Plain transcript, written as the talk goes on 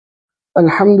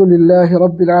الحمد لله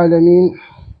رب العالمين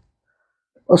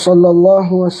وصلى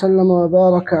الله وسلم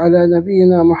وبارك على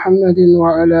نبينا محمد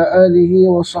وعلى آله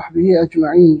وصحبه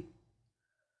أجمعين.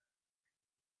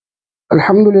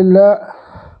 Alhamdulillah,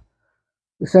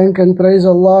 we thank and praise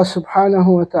Allah subhanahu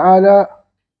wa ta'ala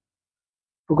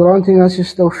for granting us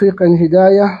His tawfiq and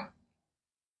hidayah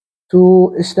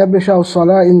to establish our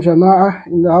salah in jama'ah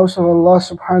in the house of Allah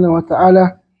subhanahu wa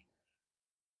ta'ala,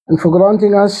 and for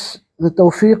granting us the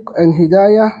tawfiq and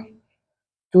hidayah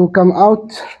to come out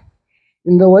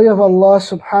in the way of Allah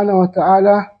subhanahu wa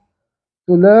ta'ala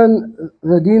to learn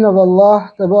the deen of Allah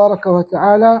tabaraka wa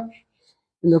ta'ala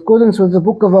in accordance with the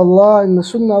book of Allah and the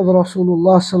sunnah of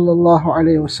Rasulullah sallallahu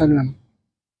alayhi wa sallam.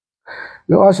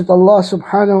 We ask that Allah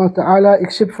subhanahu wa ta'ala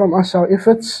accept from us our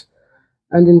efforts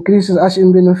and increases us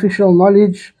in beneficial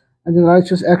knowledge and in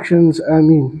righteous actions.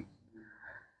 Ameen.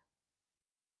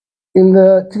 In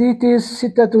the treatise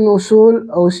Sittah al-Usul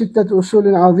or Sittah al-Usul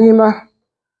al-Azimah,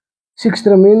 6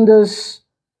 tremendous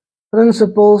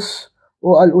principles,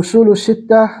 or al-Usul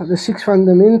al-Sittah, the 6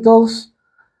 fundamentals,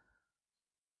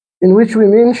 in which we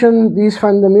mention these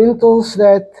fundamentals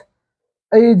that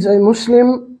aids a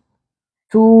Muslim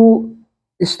to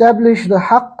establish the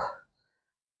haqq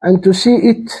and to see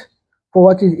it for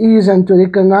what it is and to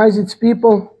recognize its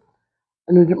people,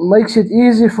 and it makes it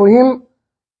easy for him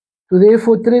to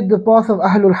therefore tread the path of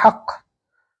Ahlul Haqq,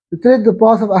 to tread the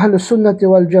path of Ahlul Sunnati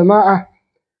wal Jama'ah,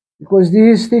 because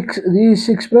these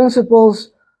 6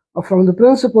 principles are from the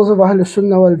principles of Ahlul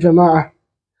Sunnah wal Jama'ah.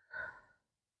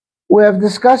 We have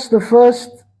discussed the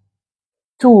first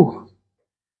 2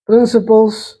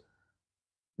 principles,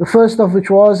 the first of which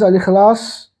was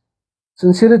al-Ikhlas,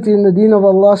 sincerity in the deen of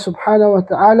Allah subhanahu wa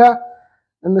ta'ala,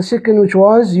 and the second which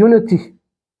was unity,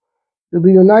 to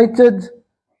be united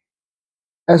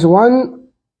as one,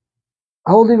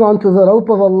 holding on to the rope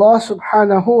of Allah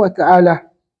subhanahu wa ta'ala.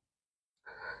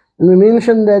 And we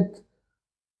mentioned that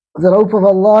the rope of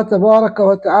Allah tabaraka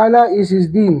wa ta'ala is His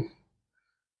deen.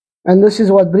 And this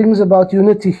is what brings about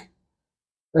unity,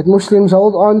 that Muslims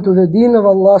hold on to the deen of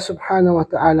Allah subhanahu wa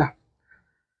ta'ala.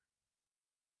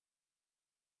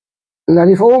 And that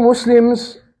if all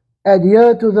Muslims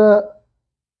adhere to the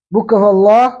book of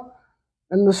Allah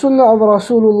and the sunnah of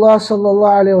Rasulullah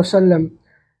sallallahu alayhi wa sallam,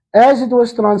 as it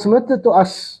was transmitted to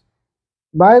us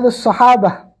by the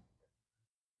Sahaba,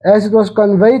 as it was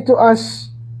conveyed to us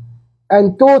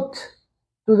and taught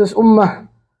to this ummah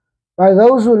by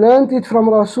those who learned it from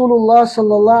Rasulullah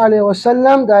sallallahu alayhi wa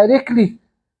sallam directly,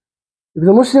 if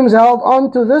the Muslims held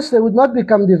on to this, they would not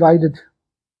become divided.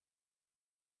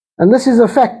 And this is a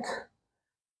fact.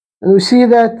 And we see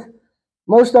that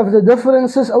most of the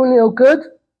differences only occurred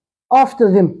after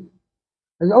them.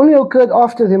 It only occurred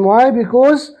after them. Why?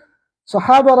 Because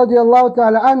Sahaba radiallahu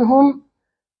ta'ala anhum,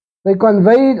 they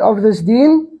conveyed of this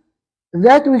deen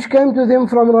that which came to them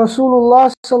from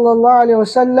Rasulullah sallallahu alayhi wa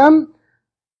sallam,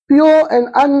 pure and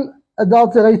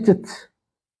unadulterated,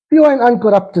 pure and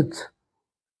uncorrupted.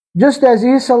 Just as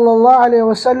he sallallahu alayhi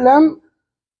wa sallam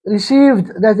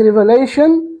received that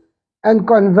revelation and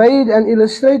conveyed and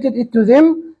illustrated it to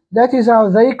them, that is how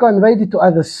they conveyed it to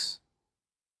others.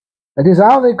 That is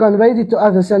how they conveyed it to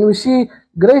others. And we see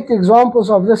great examples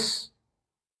of this.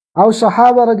 How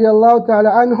Sahaba radiallahu ta'ala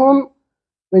anhum,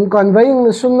 when conveying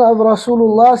the sunnah of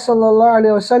Rasulullah sallallahu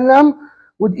alayhi wa sallam,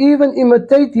 would even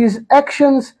imitate his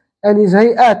actions and his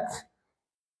hayat.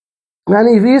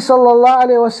 And if he sallallahu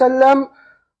alayhi wa sallam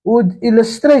would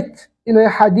illustrate in a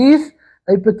hadith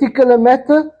a particular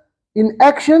matter in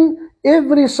action,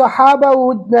 every Sahaba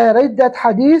would narrate that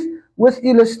hadith with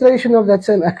illustration of that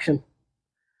same action.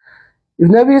 If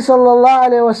Nabi sallallahu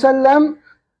alayhi wa sallam,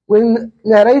 when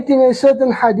narrating a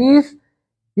certain hadith,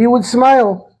 he would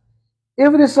smile,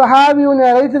 every Sahabi who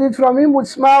narrated it from him would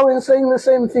smile and saying the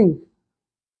same thing.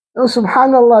 Oh,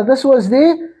 subhanallah, this was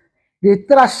their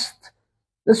trust,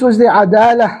 this was their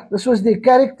adalah, this was their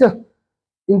character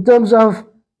in terms of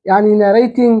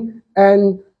narrating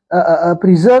and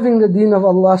preserving the deen of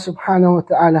Allah subhanahu wa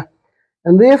ta'ala.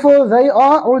 And therefore they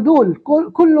are udul,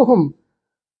 kulluhum.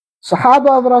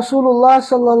 Sahaba of Rasulullah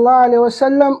sallallahu alayhi wa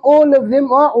sallam, all of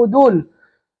them are udul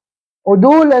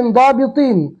and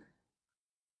dabitin,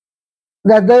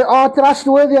 that they are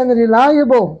trustworthy and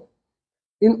reliable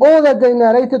in all that they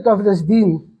narrated of this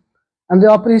deen, and they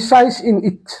are precise in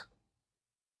it.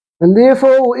 And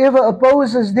therefore whoever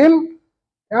opposes them,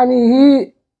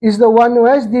 he is the one who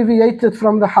has deviated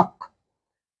from the haqq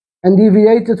and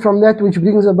deviated from that which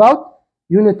brings about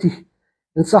unity.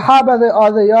 And Sahaba, they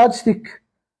are the yardstick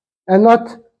and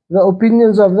not the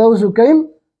opinions of those who came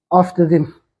after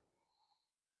them.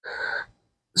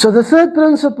 So the third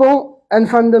principle and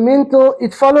fundamental,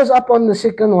 it follows up on the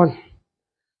second one.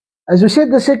 As we said,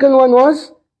 the second one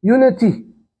was unity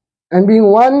and being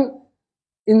one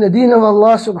in the deen of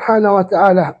Allah subhanahu wa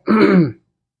ta'ala.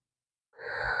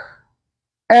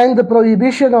 And the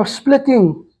prohibition of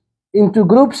splitting into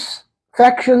groups,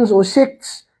 factions or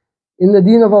sects in the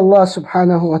deen of Allah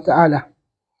subhanahu wa ta'ala.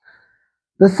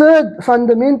 The third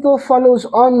fundamental follows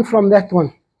on from that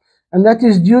one, and that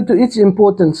is due to its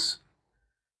importance.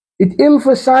 It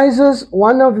emphasizes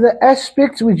one of the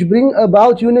aspects which bring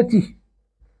about unity,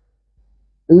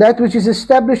 and that which is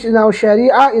established in our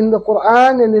Sharia, in the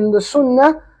Quran and in the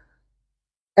Sunnah,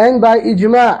 and by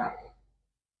ijma'.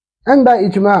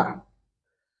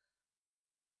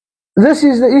 This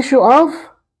is the issue of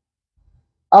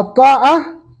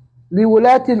at-ta'ah li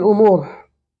wulati al-umur,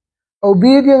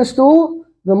 obedience to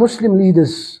the Muslim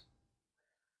leaders.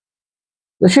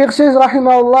 The Shaykh says,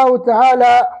 Rahimahullah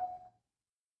ta'ala,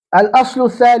 الأصل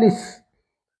الثالث,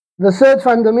 the third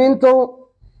fundamental,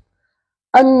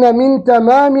 أن من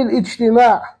تمام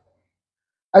الاجتماع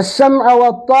السمع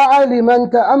والطاعة لمن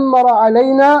تأمر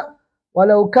علينا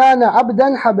ولو كان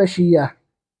عبدا حبشيا.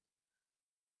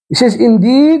 He says,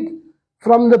 indeed,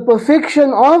 from the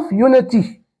perfection of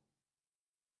unity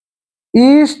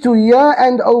is to hear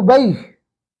and obey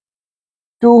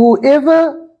to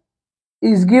whoever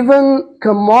is given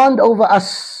command over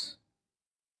us,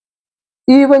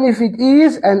 even if it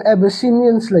is an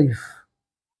Abyssinian slave.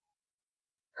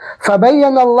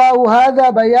 فَبَيَّنَ اللَّهُ هَذَا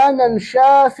بَيَانًا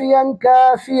شَافِيًا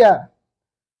كَافِيًا.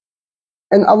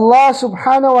 And Allah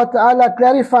subhanahu wa ta'ala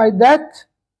clarified that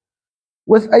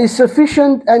with a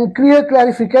sufficient and clear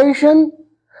clarification,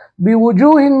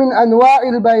 بِوُجُوهٍ مِّنْ أَنْوَاءِ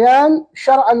الْبَيَانِ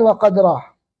شَرْعًا وَقَدْرًا,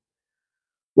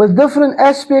 with different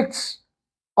aspects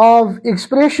of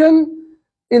expression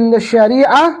in the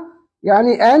Sharia,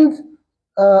 and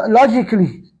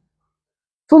logically.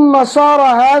 ثُمَّ صَارَ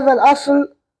هَذَا الْأَصْلِ,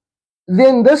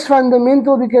 then this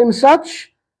fundamental became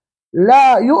such,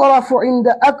 لَا يُعْرَفُ عِنْدَ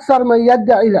أَكْثَرْ مَنْ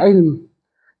يَدَّعِ الْعِلْمِ,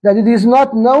 that it is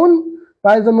not known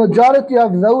by the majority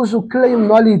of those who claim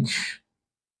knowledge.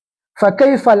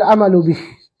 فَكَيْفَ الْعَمَلُ بِهِ,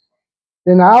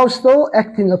 then how still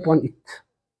acting upon it?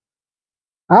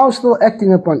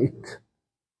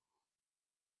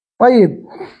 طيب,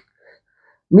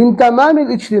 من تمام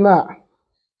الاجتماع,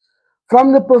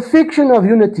 from the perfection of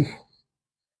unity,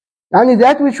 and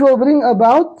that which will bring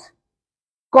about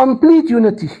complete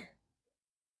unity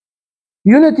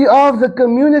of the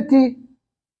community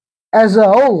as a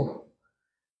whole,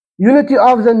 unity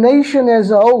of the nation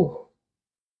as a whole,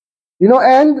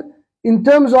 and in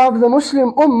terms of the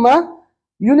Muslim Ummah,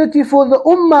 unity for the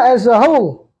Ummah as a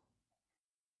whole.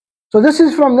 So this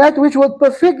is from that which will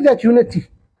perfect that unity.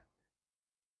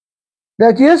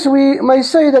 That yes, we may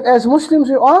say that as Muslims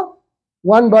we are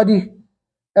one body,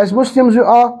 as Muslims we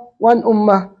are one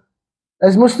Ummah,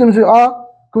 as Muslims we are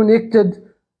connected,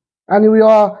 and we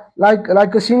are like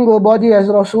a single body, as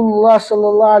Rasulullah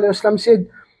sallallahu alaihi wasallam said.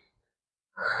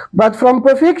 But from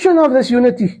perfection of this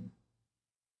unity,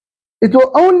 it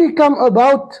will only come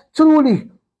about truly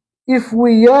if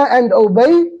we hear and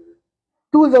obey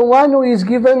to the one who is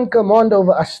given command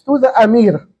over us, to the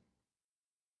Amir.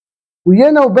 We hear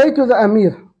and obey to the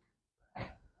Amir.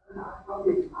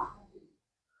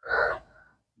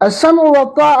 السمع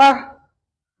والطاعة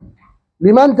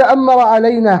لمن تأمر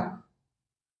علينا.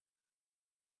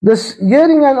 This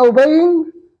hearing and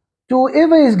obeying to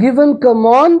whoever is given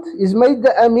command is made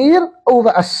the Amir over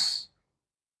us.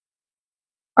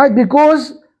 Right?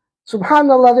 Because,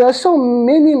 subhanallah, there are so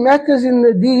many matters in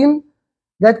the deen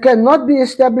that cannot be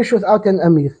established without an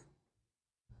Amir.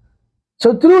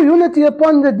 So true unity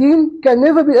upon the deen can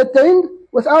never be attained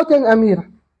without an Amir.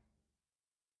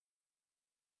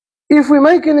 If we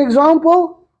make an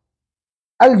example,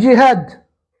 al-jihad.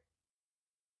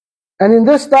 And in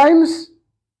these times,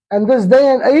 and this day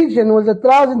and age, and with the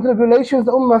trials and tribulations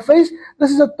the Ummah face,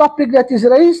 this is a topic that is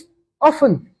raised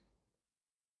often.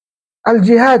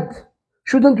 Al-jihad.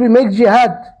 Shouldn't we make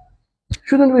jihad?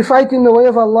 Shouldn't we fight in the way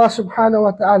of Allah subhanahu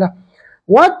wa ta'ala?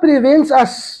 What prevents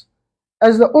us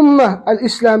as the Ummah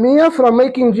al-Islamiyah from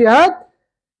making jihad?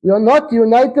 We are not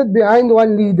united behind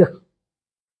one leader.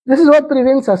 This is what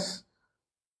prevents us.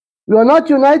 We are not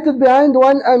united behind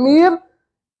one Amir,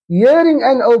 hearing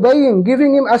and obeying,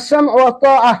 giving him as-sam' wa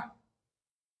ta'ah,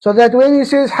 so that when he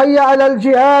says, Hayya ala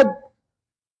al-jihad,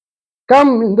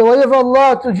 come in the way of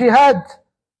Allah to jihad,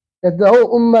 that the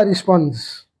whole Ummah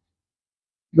responds.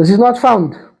 This is not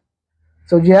found.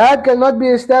 So jihad cannot be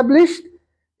established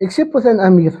except with an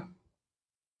Amir.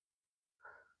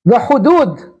 The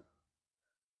hudud,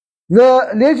 the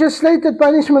legislated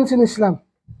punishments in Islam,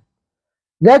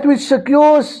 that which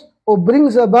secures or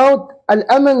brings about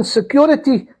al-aman,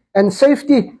 security and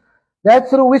safety, that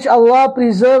through which Allah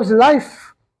preserves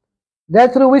life,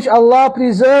 that through which Allah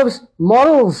preserves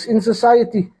morals in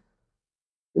society,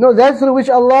 that through which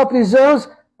Allah preserves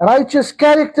righteous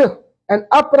character and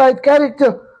upright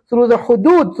character through the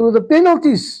hudud, through the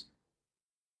penalties.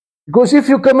 Because if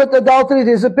you commit adultery,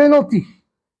 there's a penalty.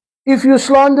 If you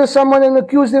slander someone and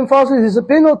accuse them falsely, there's a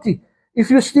penalty.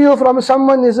 If you steal from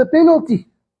someone, there's a penalty.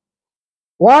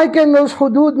 Why can those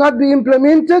hudud not be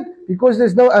implemented? Because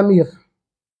there's no amir.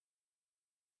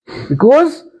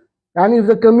 Because if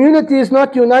the community is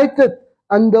not united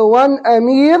under one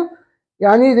amir,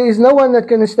 there is no one that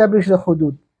can establish the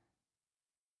hudud.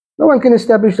 No one can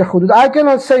establish the hudud. I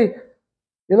cannot say,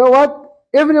 you know what,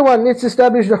 everyone, let's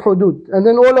establish the hudud. And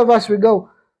then all of us, we go,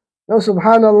 no,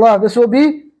 subhanallah, this will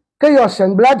be chaos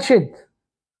and bloodshed.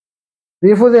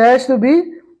 Therefore, there has to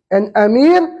be an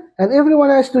amir, and everyone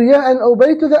has to hear and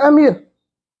obey to the amir.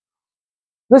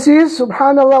 This is,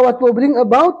 subhanallah, what will bring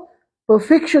about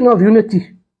perfection of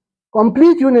unity,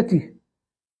 complete unity.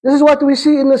 This is what we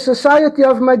see in the society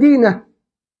of Medina,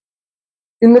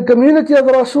 in the community of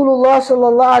Rasulullah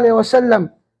sallallahu alaihi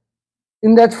wasallam,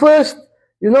 in that first,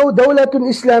 Dawlatun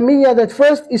Islamiyya, that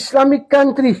first Islamic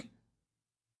country,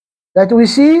 that we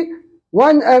see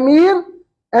one amir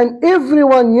and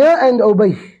everyone hear and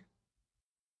obey.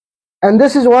 And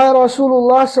this is why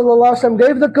Rasulullah sallallahu alaihi wasallam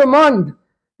gave the command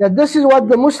that this is what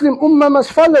the Muslim ummah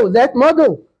must follow, that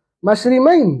model must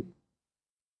remain,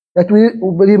 that we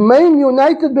remain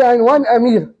united behind one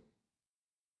amir.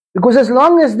 Because as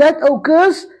long as that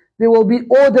occurs, there will be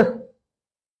order,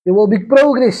 there will be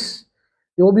progress,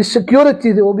 there will be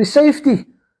security, there will be safety.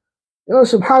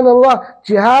 Subhanallah,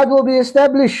 jihad will be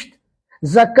established,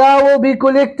 zakah will be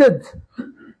collected,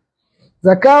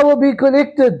 zakah will be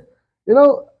collected.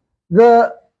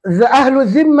 The Ahlul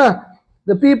Zimma,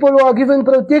 the people who are given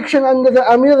protection under the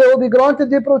Amir, they will be granted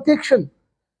their protection.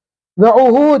 The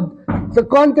uhud, the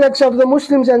contracts of the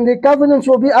Muslims and their covenants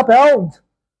will be upheld.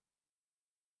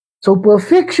 So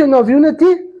perfection of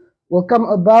unity will come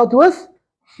about with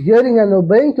hearing and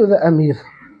obeying to the Amir.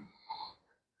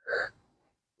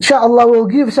 Inshallah, we'll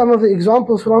give some of the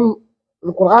examples from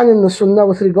the Quran and the Sunnah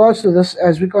with regards to this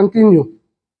as we continue.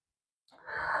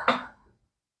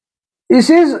 He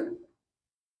says,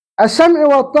 السمع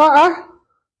والطاعة,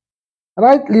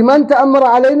 right? لمن تأمر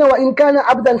علينا وإن كان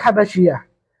عبدا حبشيا,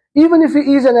 even if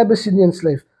he is an Abyssinian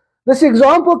slave. This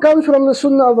example comes from the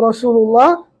Sunnah of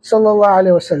Rasulullah sallallahu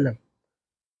alaihi wasallam.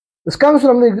 This comes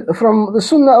from the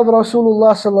Sunnah of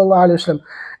Rasulullah sallallahu alaihi wasallam,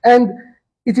 and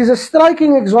it is a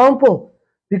striking example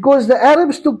because the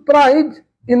Arabs took pride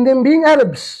in them being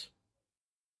Arabs.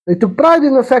 They took pride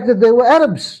in the fact that they were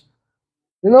Arabs.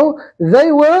 They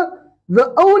were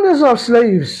the owners of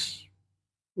slaves.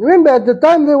 Remember, at the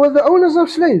time they were the owners of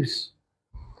slaves.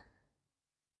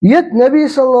 Yet Nabi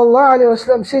sallallahu alayhi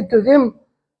wasallam said to them,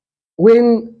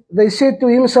 when they said to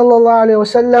him sallallahu alayhi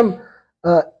wasallam,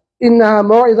 إِنَّهَا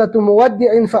مَوْعِظَةُ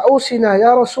مُوَدِّعٍ فَأَوْصِنَا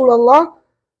يَا رَسُولَ اللَّهِ.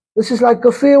 This is like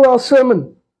a farewell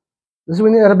sermon. This is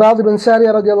when Irbad ibn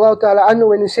Sariya radiallahu ta'ala anhu,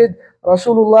 when he said,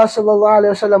 Rasulullah sallallahu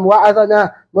alayhi wasallam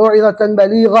وَعَذَنَا مَوْعِظَةً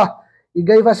بَلِيغَةً. He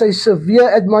gave us a severe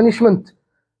admonishment.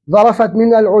 ظرفت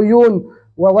من العيون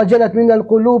ووجلت من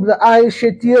القلوب. The eyes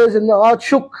shed tears and the heart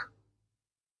shook.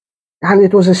 And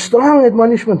it was a strong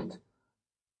admonishment.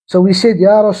 So we said,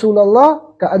 Ya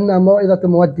Rasulullah, كأنها موعظة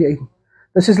مودع.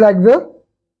 This is like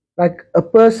a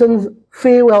person's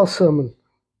farewell sermon.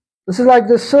 This is like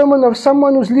the sermon of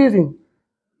someone who's leaving.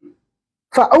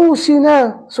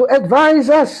 فأوصنا, so advise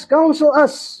us, counsel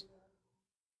us.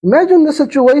 Imagine the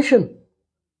situation.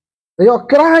 They are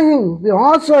crying, their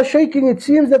hearts are shaking. It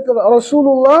seems that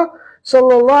Rasulullah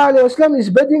sallallahu alayhi wasallam is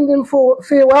bidding them for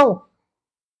farewell.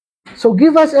 So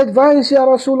give us advice, Ya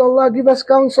Rasulullah, give us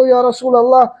counsel, Ya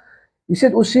Rasulullah. He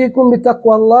said, Usikum bi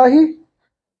taqwallahi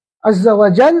azza wa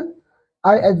jal.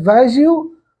 I advise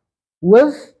you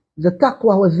with the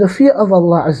taqwa, with the fear of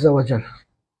Allah azza wa jal.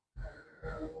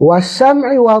 Wa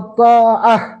sam'i wa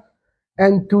ta'ah,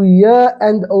 and to hear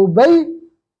and obey.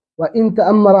 وَإِن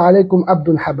تَأَمَّرَ عَلَيْكُمْ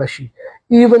عَبْدٌ حَبَشِي,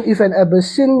 even if an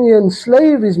Abyssinian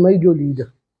slave is made your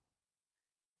leader.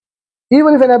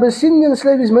 Even if an Abyssinian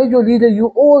slave is made your leader,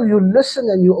 you listen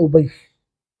and you obey.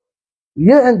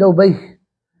 Hear and obey.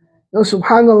 Now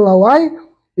subhanallah, why?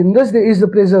 In this there is the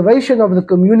preservation of the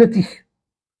community.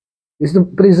 It's the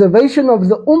preservation of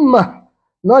the ummah,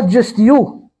 not just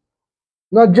you.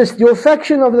 Not just your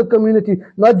faction of the community,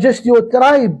 not just your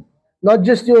tribe, not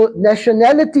just your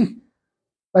nationality.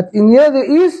 But in here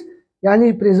there is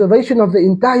preservation of the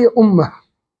entire ummah.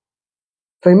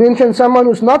 So he mentioned someone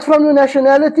who's not from your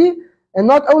nationality, And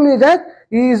not only that,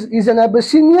 he's an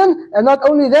Abyssinian, and not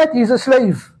only that, he's a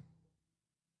slave.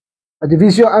 But if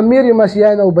he's your Amir, you must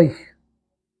hear and obey. You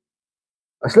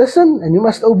must listen and you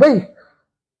must obey.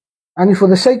 And for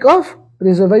the sake of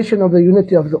preservation of the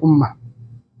unity of the Ummah.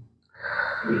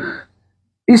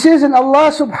 He says, and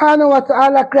Allah subhanahu wa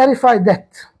ta'ala clarified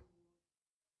that.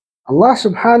 Allah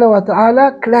subhanahu wa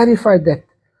ta'ala clarified that.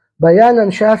 Bayanan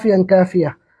shafiyan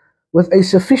kafiyah. With a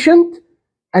sufficient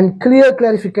and clear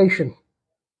clarification.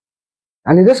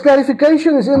 And this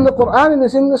clarification is in the Quran and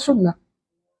is in the Sunnah.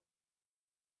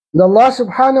 And Allah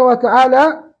subhanahu wa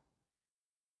ta'ala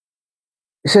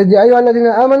said, يا أيها الذين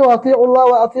آمنوا أطيعوا الله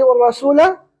وأطيعوا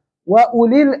الرسول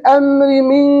وأولي الأمر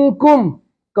منكم.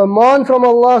 Command from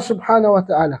Allah subhanahu wa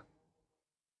ta'ala.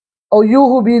 O you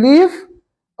who believe,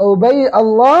 obey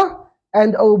Allah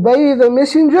and obey the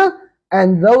messenger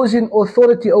and those in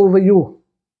authority over you.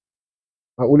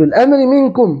 وأولي الأمر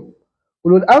منكم.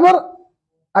 أولو الأمر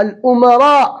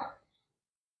الأمراء.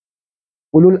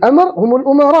 أولو الأمر هم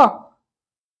الأمراء.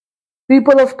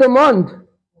 People of command,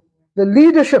 the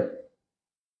leadership.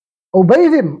 Obey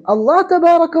them. Allah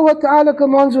tabaraka wa ta'ala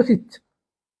commands with it.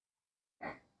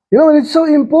 You know, and it's so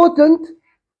important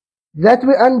that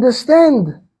we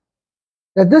understand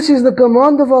that this is the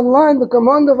command of Allah and the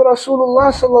command of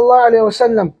Rasulullah sallallahu alayhi wa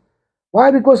sallam.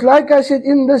 Why? Because like I said,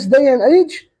 in this day and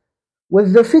age,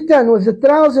 with the fitan, with the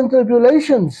trials and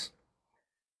tribulations,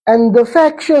 and the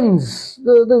factions,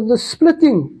 the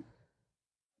splitting,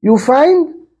 you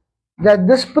find that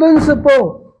this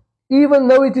principle, even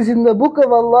though it is in the book of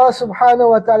Allah subhanahu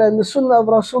wa ta'ala and the sunnah of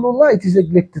Rasulullah, it is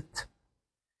neglected.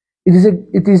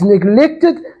 It is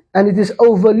neglected and it is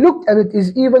overlooked and it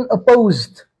is even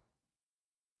opposed.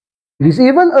 It is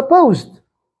even opposed.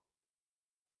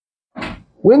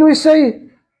 When we say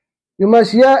you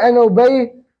must hear and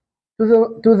obey to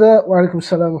the wa alaikum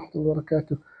salam wa rahmatullahi wa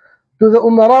barakatuh, to the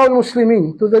umara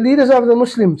al-Muslimin, to the leaders of the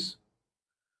Muslims,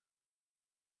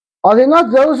 are they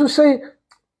not those who say,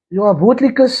 you are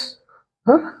bootlickers?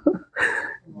 Huh?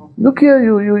 Look here,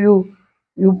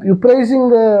 you praising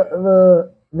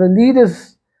the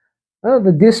leaders,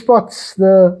 the despots,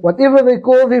 the whatever they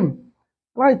call them,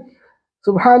 right?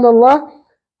 Subhanallah,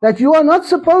 that you are not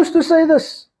supposed to say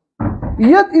this.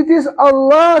 Yet it is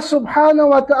Allah subhanahu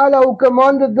wa ta'ala who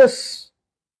commanded this.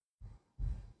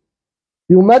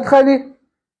 You madkhali,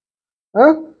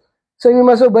 so you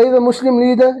must obey the Muslim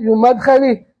leader. You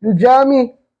madkhali, you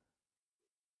jami.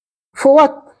 For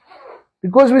what?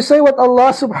 Because we say what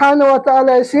Allah subhanahu wa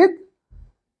ta'ala has said,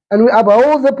 and we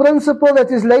uphold the principle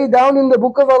that is laid down in the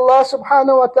book of Allah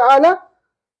subhanahu wa ta'ala,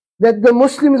 that the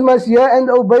Muslims must hear and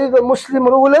obey the Muslim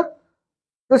ruler.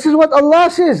 This is what Allah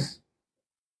says.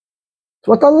 It's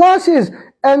what Allah says.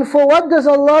 And for what does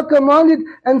Allah command it?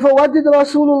 And for what did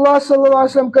Rasulullah sallallahu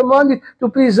alaihi wasallam command it? To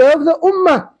preserve the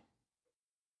ummah.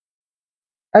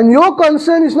 And your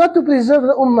concern is not to preserve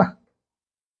the ummah.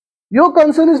 Your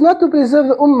concern is not to preserve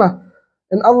the ummah.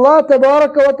 And Allah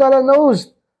tabaraka wa ta'ala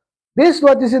knows best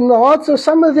what is in the hearts of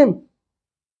some of them.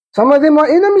 Some of them are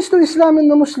enemies to Islam and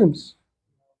the Muslims,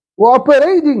 who are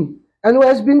parading and who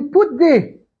has been put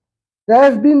there. They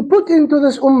have been put into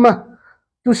this ummah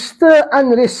to stir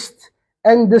unrest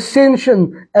and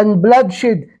dissension and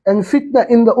bloodshed and fitna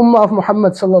in the ummah of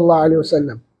Muhammad sallallahu alayhi wa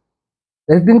sallam.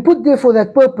 They've been put there for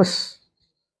that purpose.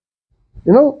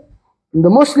 You know, the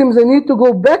Muslims, they need to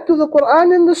go back to the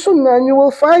Quran and the Sunnah, and you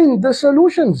will find the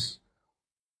solutions.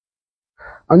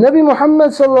 And Nabi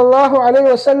Muhammad sallallahu alayhi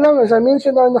wa sallam, as I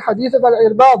mentioned in the hadith of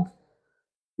Al-Irbad,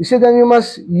 he said, and you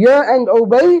must hear and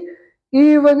obey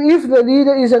even if the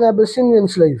leader is an Abyssinian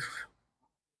slave.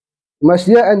 You must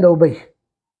hear and obey.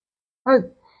 Right?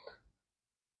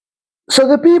 So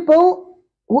the people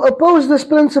who oppose this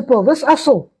principle, this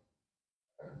asl,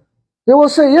 they will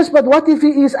say, yes, but what if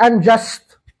he is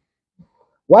unjust?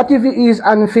 What if he is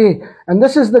unfair? And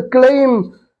this is the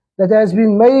claim that has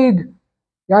been made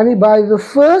by the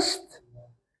first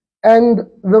and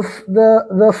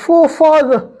the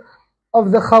forefather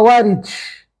of the Khawarij.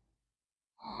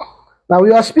 Now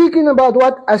we are speaking about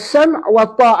what? As-sam' wa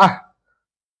ta'ah.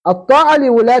 At-ta'ah li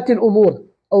wulati al-umur.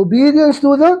 Obedience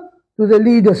to the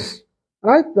leaders,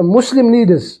 right? The Muslim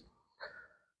leaders.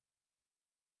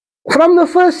 From the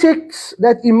first sects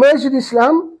that emerged in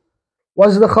Islam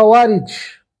was the Khawarij,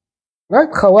 right?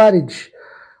 Khawarij.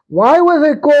 Why were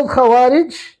they called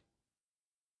Khawarij?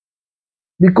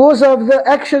 Because of the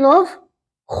action of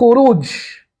Khuruj,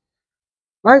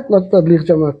 right? Not Tabligh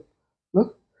Jamaat.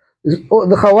 No?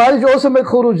 The Khawarij also make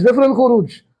Khuruj, different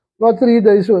Khuruj. Not 3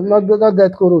 days, not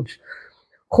that Khuruj.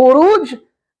 Khuruj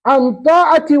an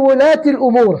ta'ati wulati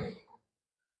al-umur.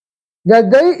 That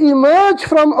they emerge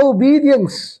from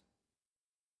obedience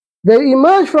They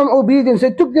emerged from obedience.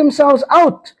 They took themselves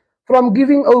out from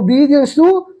giving obedience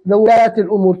to the Walat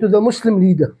al-Umur, to the Muslim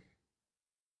leader.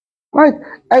 Right?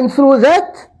 And through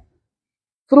that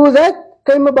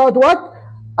came about what?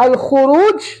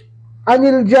 Al-Khuruj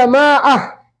anil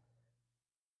Jama'ah.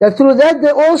 That through that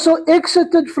they also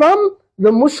exited from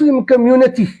the Muslim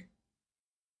community.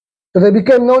 So they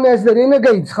became known as the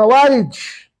renegades,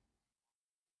 Khawarij.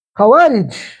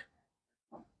 Khawarij.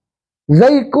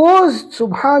 They caused,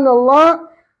 subhanallah,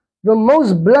 the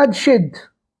most bloodshed.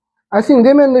 I think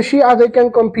them and the Shia, they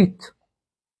can compete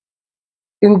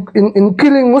in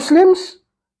killing Muslims,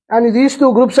 and these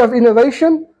two groups of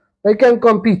innovation, they can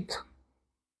compete.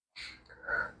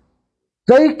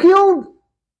 They killed,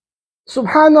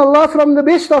 subhanallah, from the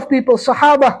best of people,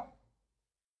 Sahaba.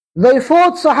 They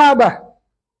fought Sahaba.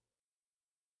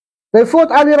 They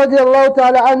fought Ali radiallahu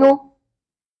ta'ala anhu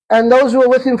and those who were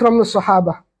with him from the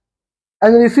Sahaba,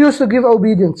 and refused to give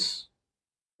obedience.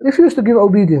 Refused to give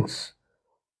obedience.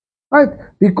 Right?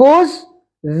 Because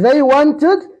they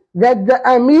wanted that the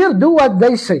Amir do what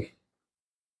they say.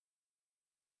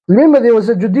 Remember, there was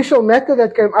a judicial matter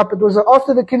that came up. It was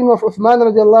after the killing of Uthman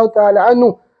radiallahu ta'ala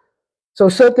anhu. So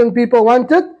certain people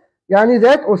wanted,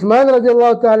 that Uthman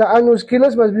radiallahu ta'ala anhu's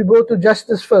killers must be brought to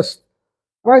justice first.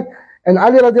 Right? And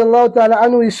Ali radiallahu ta'ala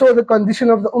anhu, he saw the condition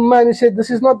of the Ummah and he said, this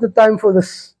is not the time for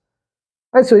this.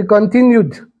 Right? So he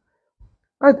continued.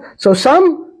 Right? So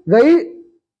some, they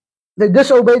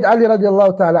disobeyed Ali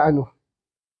radiallahu ta'ala anhu.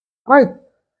 Right?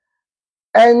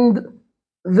 And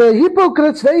the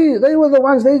hypocrites, they were the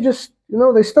ones, they just,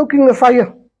 they're stoking the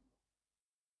fire.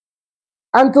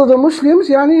 Until the Muslims,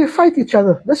 fight each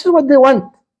other. This is what they want,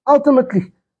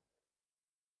 ultimately.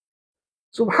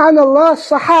 Subhanallah,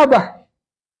 Sahaba.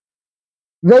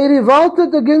 They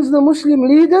revolted against the Muslim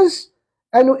leaders,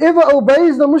 and whoever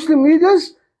obeys the Muslim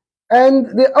leaders, and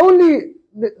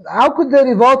how could they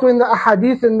revolt when the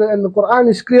ahadith and the Quran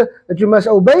is clear that you must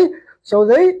obey? So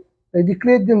they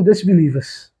declared them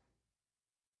disbelievers.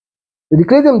 They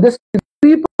declared them disbelievers,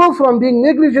 people from being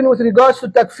negligent with regards to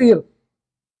takfir.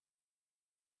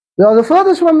 They are the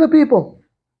furthest from the people,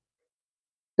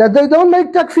 that they don't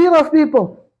make takfir of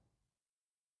people.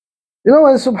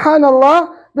 And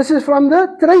subhanallah, this is from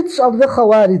the traits of the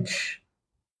Khawarij.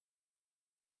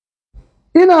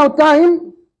 In our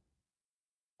time,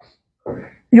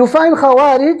 you find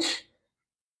Khawarij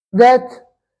that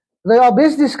they are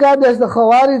best described as the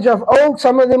Khawarij of old.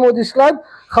 Some of them were described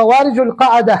Khawarij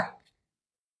al-Qa'adah.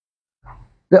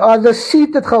 They are the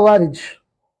seated Khawarij.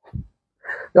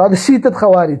 They are the seated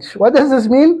Khawarij. What does this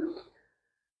mean?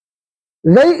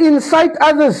 They incite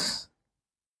others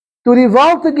to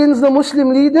revolt against the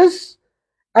Muslim leaders,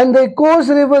 and they cause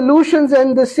revolutions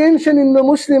and dissension in the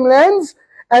Muslim lands,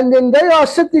 and then they are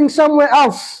sitting somewhere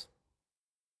else.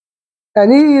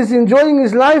 And he is enjoying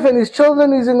his life, and his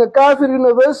children is in a Kafir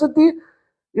university,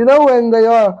 and they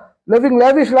are living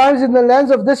lavish lives in the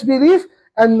lands of disbelief,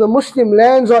 and the Muslim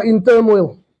lands are in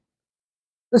turmoil.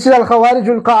 This is Al-Khawarij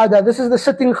al-Qa'adah. This is the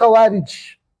sitting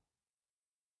Khawarij.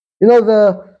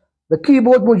 The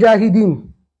keyboard mujahideen.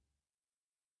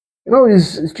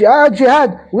 Is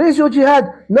jihad. Where's your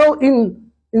jihad? No,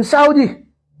 in Saudi.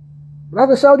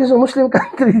 Brother, Saudi is a Muslim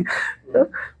country.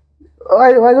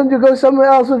 Why don't you go somewhere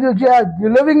else with your jihad?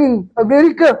 You're living in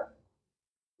America.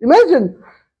 Imagine,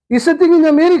 he's sitting in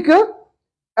America,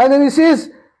 and then he says,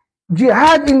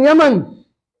 jihad in Yemen.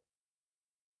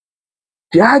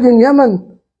 Jihad in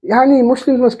Yemen.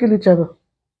 Muslims must kill each other.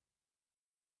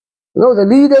 The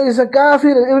leader is a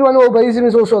kafir, and everyone who obeys him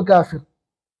is also a kafir.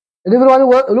 And everyone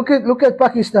who look at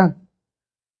Pakistan.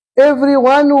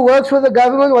 Everyone who works for the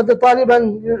government, what the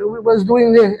Taliban was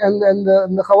doing there, and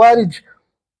the Khawarij.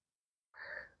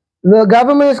 The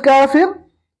government is kafir,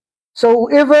 so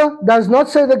whoever does not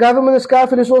say the government is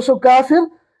kafir is also kafir,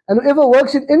 and whoever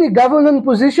works in any government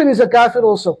position is a kafir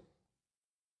also.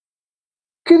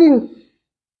 Killing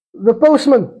the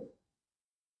postman,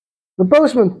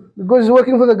 because he's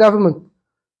working for the government.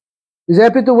 He's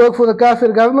happy to work for the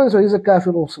kafir government, so he's a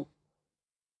kafir also.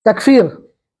 Takfir.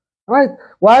 Right?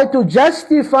 Why? To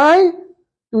justify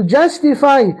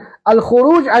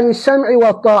al-khuruj an al-sam'i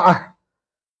wa ta'ah.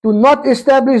 To not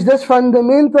establish this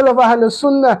fundamental of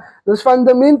Ahl-Sunnah, this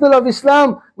fundamental of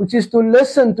Islam, which is to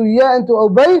listen, to hear, and to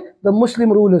obey the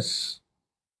Muslim rulers.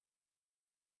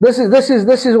 This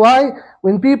is why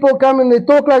when people come and they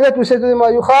talk like that, we say to them,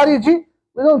 are you Khariji?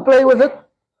 We don't play with it.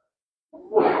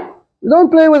 We don't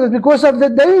play with it because of the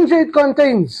danger it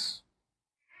contains.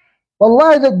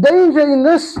 Wallahi, the danger in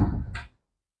this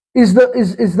is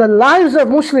the lives of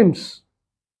Muslims,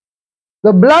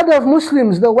 the blood of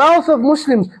Muslims, the wealth of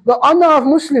Muslims, the honor of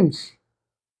Muslims.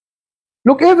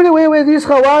 Look everywhere where these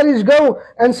Khawarij go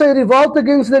and say revolt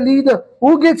against the leader.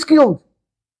 Who gets killed?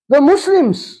 The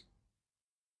Muslims.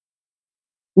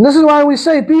 And this is why we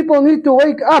say people need to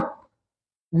wake up.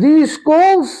 These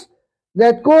calls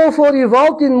that call for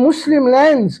revolt in Muslim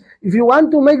lands, if you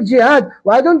want to make jihad,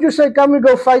 why don't you say, come we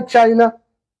go fight China?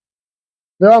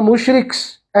 There are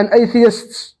mushriks and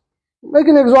atheists. Make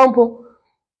an example.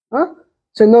 Huh?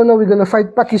 Say, no, we're going to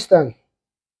fight Pakistan.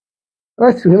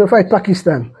 Right? We're going to fight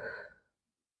Pakistan.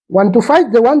 They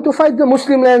want to fight the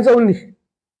Muslim lands only.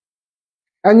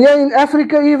 And here in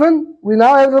Africa even, we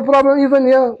now have the problem even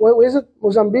here. Where is it?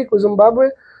 Mozambique or Zimbabwe?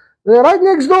 They're right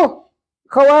next door.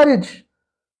 Khawarij.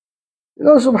 You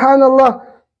know, subhanallah.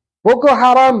 Boko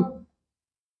Haram.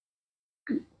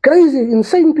 Crazy,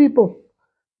 insane people.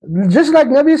 Just like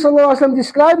Nabi Sallallahu Alaihi Wasallam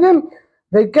described them,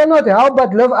 they cannot help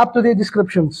but live up to their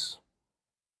descriptions.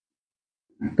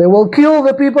 They will kill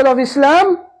the people of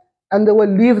Islam and they will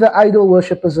leave the idol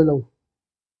worshippers alone.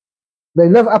 They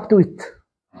live up to it.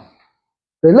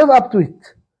 They live up to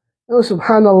it. Oh,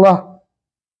 subhanallah.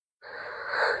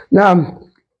 Now,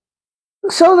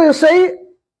 so they say,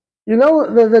 you know,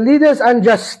 the leader is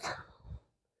unjust.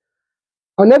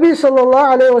 Our Nabi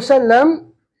Sallallahu Alaihi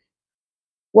Wasallam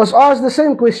was asked the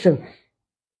same question.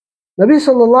 Nabi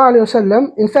Sallallahu Alaihi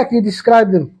Wasallam, in fact, he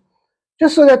described them.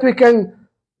 Just so that we can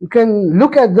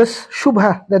look at this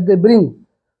shubha that they bring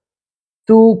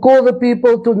to call the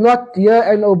people to not hear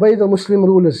and obey the Muslim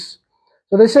rulers.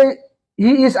 So they say,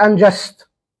 he is unjust.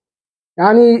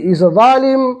 Yani, he's a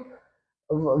zalim,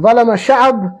 zalama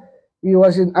sha'ab, he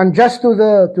was unjust to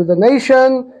the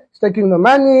nation, he's taking the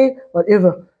money,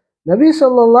 whatever. Nabi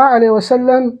Sallallahu Alaihi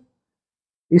Wasallam,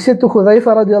 he said to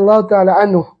Hudhayfa radiallahu ta'ala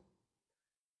anhu,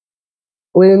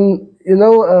 when, you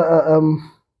know,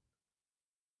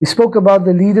 he spoke about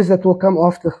the leaders that will come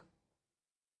after.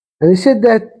 And he said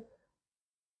that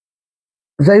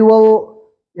there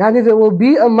will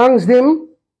be amongst them,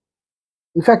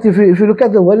 in fact, if you look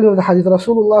at the wording of the hadith,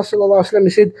 Rasulullah sallallahu alaihi wasallam, he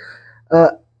said,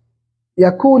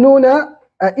 يَكُونُونَ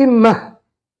أَئِمَّةً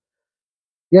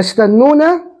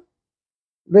يَسْتَنُّونَ,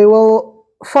 they will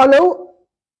follow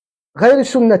غَيْرِ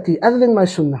سُنَّتي, other than my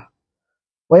sunnah.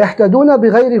 وَيَحْتَدُونَ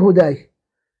بِغَيْرِ هُدَاي,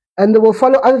 and they will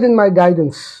follow other than my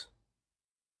guidance.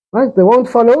 Right? They won't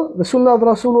follow the sunnah of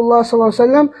Rasulullah sallallahu alaihi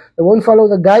wasallam. They won't follow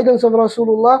the guidance of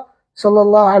Rasulullah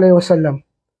sallallahu alaihi wasallam.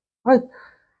 Right?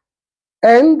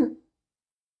 And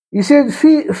he said,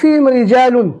 فِيهِمْ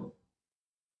رِجَالٌ,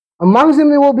 amongst them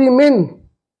there will be men,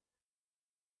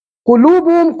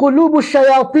 قُلُوبُهُمْ قُلُوبُ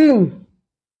الشَّيَاطِينِ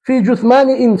فِي جُثْمَانِ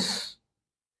إِنسٍ,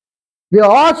 their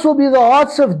hearts will be the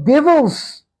hearts of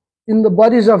devils in the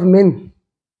bodies of men.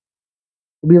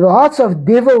 Will be the hearts of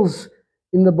devils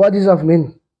in the bodies of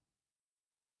men.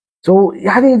 So,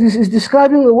 this is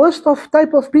describing the worst of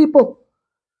type of people.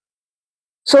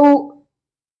 So,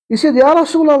 he said, Ya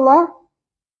Rasulullah,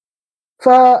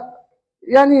 ماذا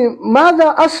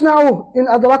أصنع إن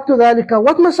أدركت ذلك?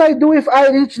 What must I do if I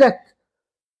reach that?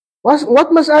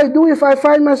 What must I do if I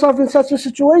find myself in such a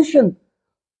situation?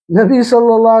 Nabi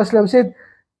Sallallahu Alaihi Wasallam said,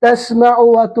 تسمع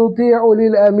وتطيع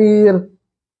للأمير.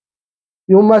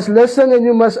 You must listen and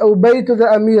you must obey to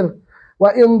the Amir.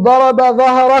 وإن ضرب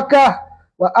ظهرك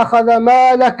وأخذ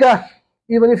مالك,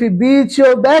 even if he beats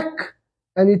your back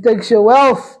and he takes your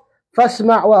wealth,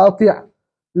 فاسمع وأطيع,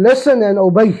 listen and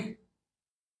obey.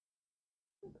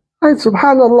 Right,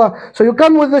 subhanallah. So you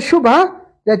come with the shubha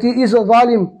that he is a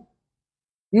zalim,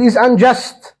 he is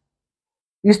unjust,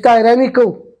 he is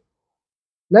tyrannical.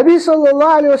 Nabi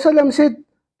Sallallahu Alaihi Wasallam said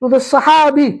to the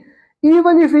Sahabi,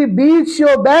 even if he beats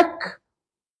your back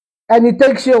and he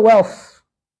takes your wealth,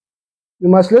 you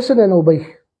must listen and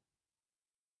obey.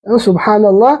 And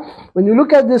subhanallah, when you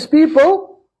look at these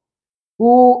people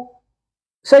who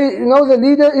say, you know, the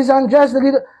leader is unjust, the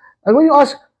leader, and when you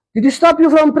ask, did he stop you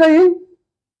from praying?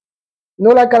 You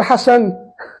know, like Al-Hasan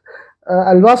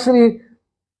Al-Basri,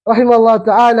 rahimahullah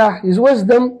ta'ala, his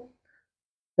wisdom,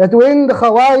 that when the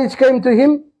Khawarij came to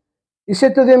him, he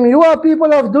said to them, you are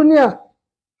people of dunya.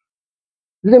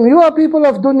 You are people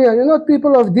of dunya, you're not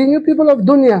people of deen, you're people of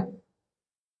dunya.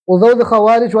 Although the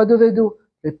Khawarij, what do?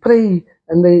 They pray,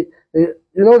 and they you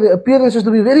know, the appearance is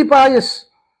to be very pious.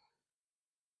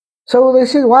 So they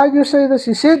said, why do you say this?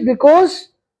 He said, because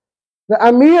the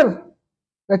Amir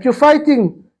that you're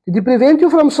fighting, did he prevent you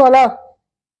from salah?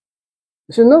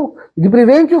 He said, no. Did he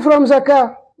prevent you from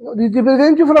zakah? No. Did he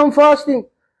prevent you from fasting?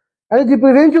 And did he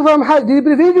prevent you from hajj? Did he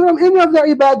prevent you from any of the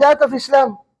ibadat of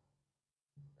Islam?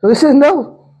 So they said,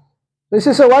 no. They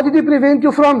said, so what did he prevent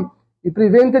you from? He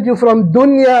prevented you from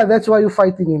dunya, that's why you're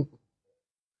fighting him.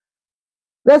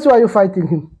 That's why you're fighting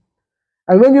him.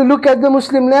 And when you look at the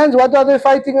Muslim lands, what are they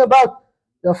fighting about?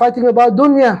 They're fighting about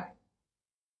dunya.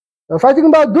 They're fighting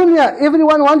about dunya.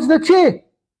 Everyone wants the chair.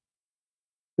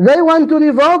 They want to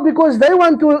revolt because they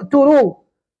want to rule.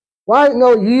 Why?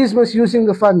 No, he is misusing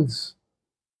the funds.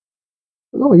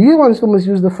 No, he wants to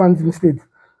misuse the funds instead.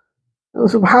 Oh,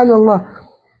 subhanallah.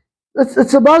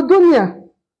 It's about dunya.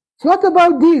 It's not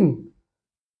about deen.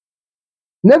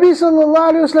 Nabi sallallahu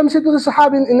alayhi wa sallam said to the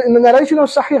Sahabi in the narration of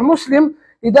Sahih Muslim,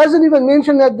 he doesn't even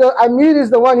mention that the Amir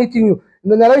is the one hitting you. In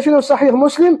the narration of Sahih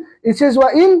Muslim, it says,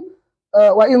 وَإِن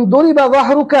ضُرِبَ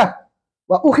ظَهْرُكَ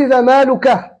وَأُخِذَ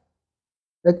مَالُكَ,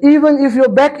 that even if your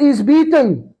back is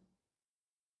beaten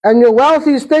and your wealth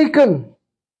is taken,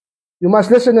 you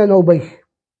must listen and obey.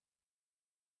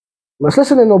 You must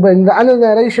listen and obey. In the other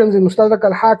narrations, in Mustadrak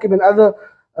al-Hakim and other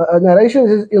narrations,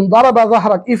 is in ضَرَبَ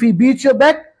ظَهْرَكَ, if he beats your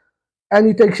back and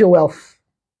he takes your wealth,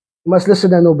 you must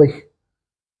listen and obey.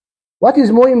 What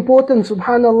is more important,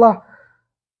 subhanallah?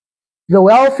 The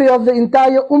welfare of the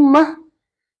entire ummah,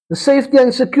 the safety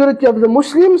and security of the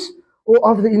Muslims, or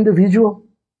of the individual?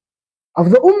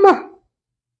 Of the ummah,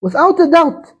 without a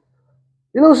doubt.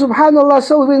 You know, subhanallah,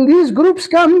 so when these groups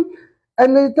come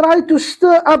and they try to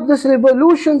stir up this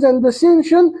revolutions and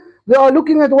dissension, they are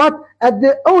looking at what? At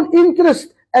their own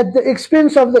interest, at the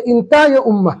expense of the entire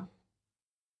ummah.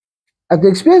 At the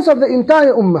expense of the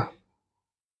entire ummah.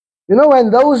 You know,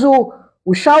 and those who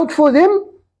shout for them,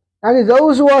 and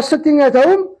those who are sitting at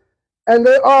home, and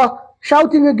they are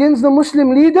shouting against the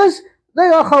Muslim leaders, they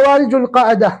are Khawarijul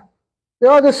Qa'adah. They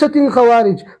are the sitting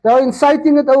Khawarij. They are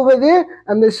inciting it over there,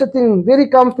 and they're sitting very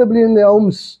comfortably in their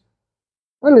homes.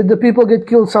 And let the people get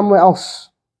killed somewhere else.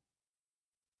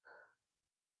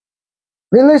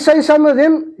 Then they say, some of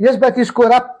them, yes, but he's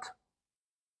corrupt.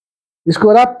 He's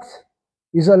corrupt.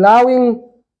 He's allowing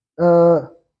things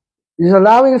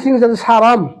that is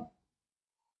haram.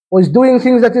 Or he's doing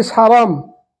things that is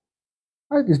haram.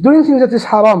 Right? He's doing things that is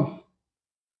haram.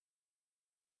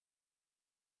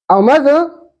 Our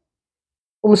mother,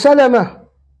 Salama,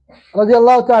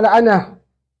 radiallahu ta'ala anha,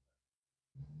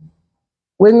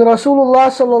 when Rasulullah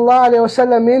sallallahu alayhi wa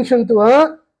sallam mentioned to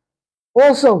her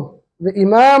also the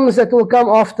imams that will come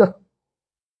after,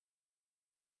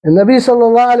 and Nabi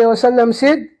sallallahu alayhi wa sallam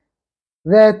said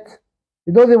that,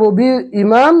 you know, there will be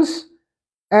imams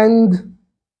and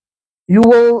you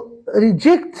will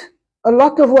reject a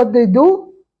lot of what they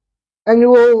do, and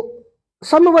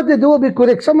some of what they do will be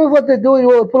correct, some of what they do you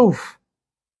will approve.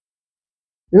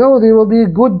 You know, there will be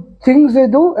good things they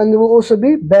do, and there will also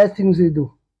be bad things they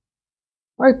do.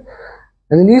 Right?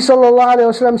 And then He sallallahu alayhi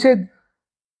wa sallam said,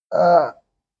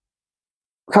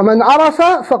 فَمَنْ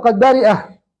عَرَفَ فَقَدْ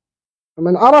بَرِئَهُ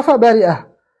وَمَنْ عَرَفَ بَرِئَهُ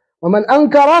وَمَنْ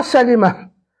أَنْكَرَ سَلِمَهُ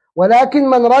وَلَكِنْ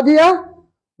مَنْ رَضِيَ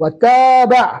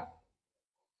وَتَابَعَ.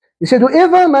 He said,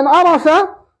 whoever, man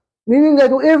arafa, meaning that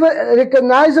whoever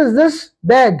recognizes this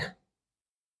bad,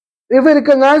 whoever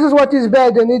recognizes what is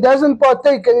bad and he doesn't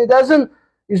partake and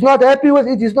he's not happy with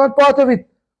it, he's not part of it,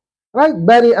 right?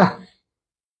 Bari'ah.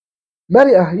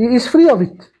 Bari'ah, he is free of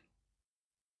it.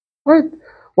 Right?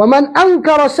 وَمَنْ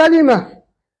أَنْكَرَ سَلِمَهُ,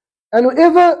 and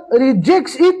whoever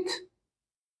rejects it,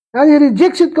 and he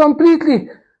rejects it completely.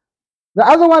 The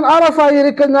other one, arafa, he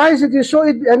recognized it, he saw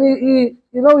it, and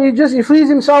he frees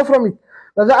himself from it.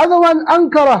 But the other one,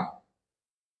 ankara,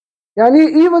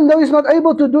 even though he's not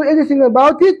able to do anything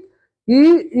about it,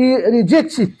 he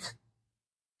rejects it.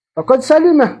 فَقَدْ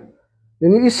سَلِمَهُ,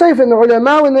 then he is safe. And the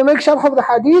ulama, when they make sharh of the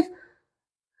hadith,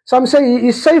 some say he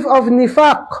is safe of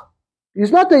nifaq.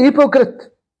 He's not a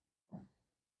hypocrite.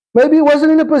 Maybe he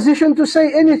wasn't in a position to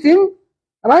say anything,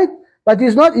 right? But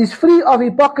he's free of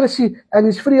hypocrisy and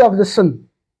he's free of the sin.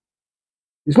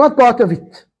 He's not part of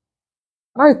it.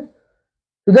 Right?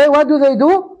 Today what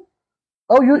do?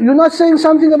 Oh, you're not saying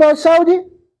something about Saudi?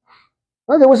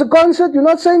 Oh, there was a concert, you're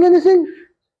not saying anything?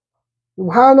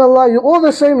 Subhanallah, you're all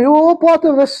the same, you're all part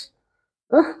of this.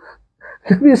 Nabi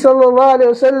sallallahu alayhi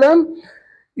wa sallam,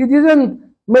 he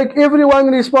didn't make everyone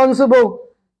responsible.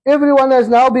 Everyone has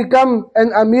now become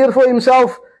an amir for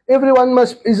himself. Everyone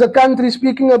is a country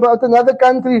speaking about another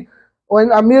country, or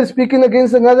an amir speaking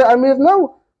against another amir.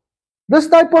 No. This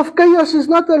type of chaos is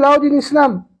not allowed in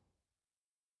Islam.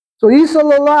 So he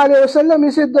sallallahu alayhi wa sallam,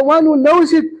 he said, the one who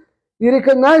knows it, he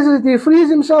recognizes it, he frees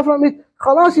himself from it,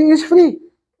 khalas, he is free.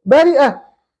 Bari'ah.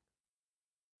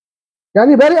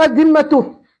 Bari'ah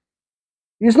dimmatuh.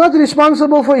 He is not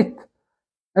responsible for it.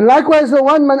 And likewise the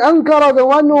one, man ankara, the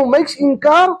one who makes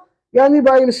inkar,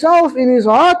 by himself, in his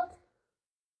heart,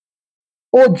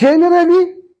 or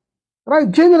generally,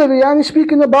 right, generally,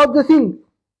 speaking about the thing.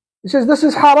 He says, this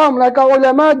is haram, like our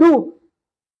ulama do.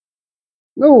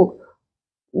 No.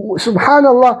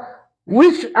 Subhanallah,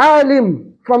 which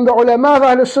alim from the ulama of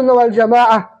Ahl-Sunnah wal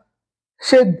Jama'ah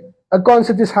said a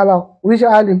concert is halal? Which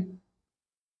alim?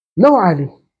 No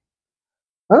alim.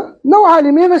 Huh? No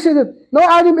alim ever said it. No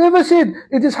alim ever said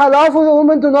it is halal for the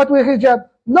woman to not wear hijab.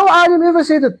 No alim ever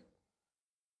said it.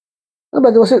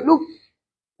 But they said, look,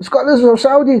 scholars of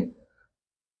Saudi,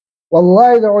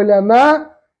 wallahi, the ulama,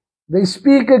 they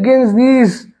speak against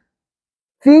these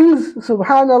things,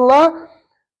 subhanallah,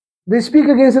 they speak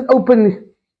against it openly.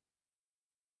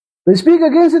 They speak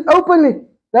against it openly.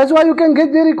 That's why you can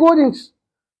get their recordings.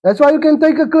 That's why you can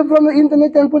take a clip from the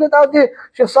internet and put it out there.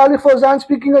 Sheikh Salih Fawzan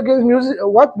speaking against music,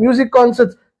 music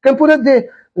concerts, can put it there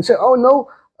and say, oh no,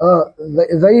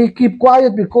 they keep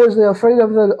quiet because they're afraid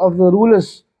of the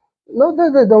rulers. No,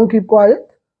 they don't keep quiet.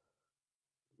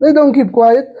 They don't keep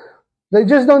quiet. They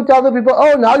just don't tell the people,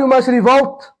 oh, now you must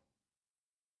revolt.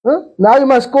 Huh? Now you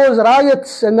must cause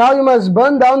riots, and now you must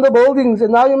burn down the buildings,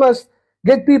 and now you must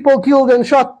get people killed and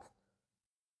shot.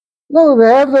 No,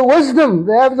 they have the wisdom,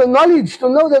 they have the knowledge to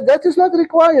know that that is not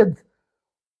required.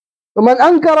 وَمَنْ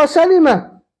أَنْكَرَ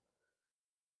سَلِمَ.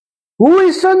 Who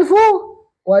is sinful?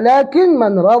 وَلَكِنْ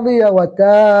مَنْ رَضِيَ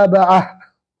وَتَابَعَهُ.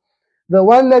 The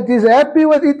one that is happy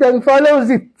with it and follows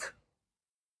it.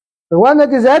 The one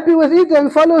that is happy with it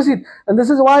and follows it. And this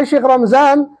is why Shaykh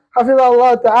Ramzan, حفظه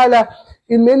الله ta'ala,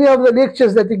 in many of the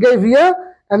lectures that he gave here,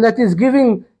 and that he's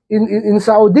giving in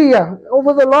Saudi,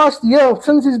 over the last year,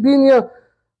 since he's been here,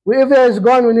 wherever he has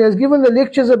gone, when he has given the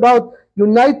lectures about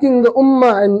uniting the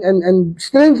ummah and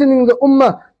strengthening the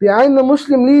ummah behind the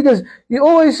Muslim leaders, he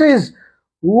always says,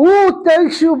 who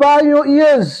takes you by your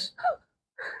ears?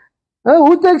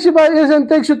 Who takes you by your ears and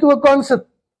takes you to a concert?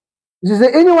 Is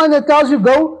there anyone that tells you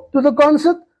go to the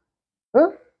concert?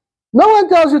 No one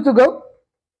tells you to go.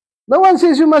 No one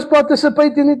says you must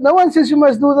participate in it. No one says you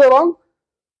must do the wrong.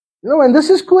 And this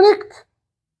is correct.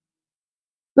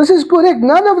 This is correct.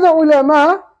 None of the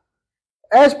ulama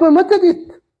has permitted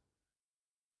it.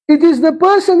 It is the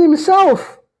person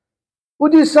himself who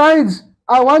decides,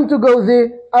 I want to go there,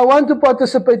 I want to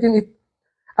participate in it.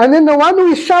 And then the one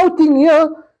who is shouting here,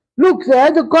 look, they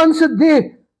had a concert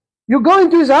there. You go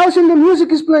into his house and the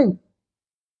music is playing.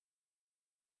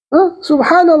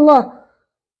 Subhanallah.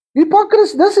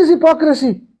 Hypocrisy. This is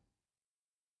hypocrisy.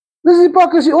 This is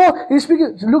hypocrisy. Oh, he's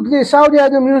speaking. Look there, Saudi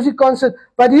had a music concert,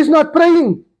 but he's not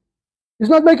praying. He's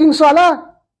not making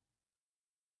salah.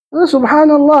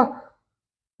 Subhanallah.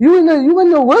 You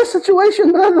in the worst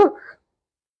situation, brother.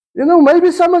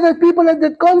 Maybe some of the people at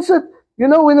that concert,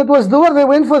 when it was Dhuhr, they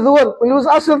went for Dhuhr. When it was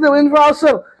Asr, they went for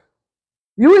Asr.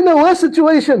 You in the worst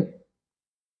situation.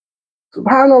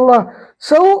 Subhanallah.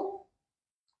 So,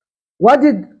 what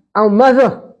did our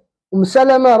mother,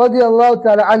 Salama radiallahu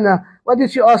ta'ala anha, what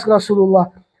did she ask Rasulullah?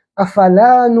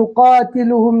 أَفَلَا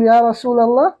نُقَاتِلُهُمْ يَا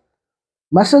Rasulallah?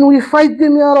 Mustn't we fight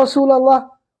them, Ya Rasulallah?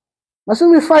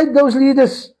 Mustn't we fight those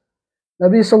leaders?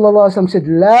 Nabi sallallahu alayhi wa sallam said,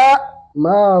 لَا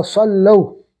مَا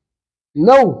صَلَّوْا.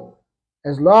 No,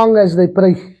 as long as they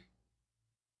pray.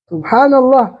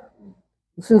 Subhanallah.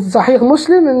 Since Sahih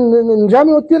Muslim and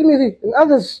Jami' al-Tirmidhi and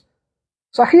others.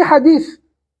 Sahih Hadith.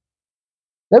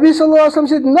 Nabi sallallahu alayhi wa sallam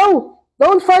said, no,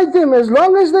 don't fight them as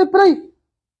long as they pray.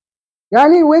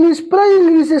 Yani when he's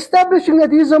praying, he's establishing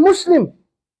that he's a Muslim.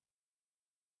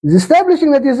 He's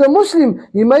establishing that he's a Muslim.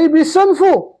 He may be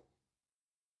sinful.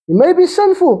 He may be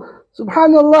sinful.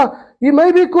 Subhanallah. He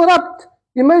may be corrupt.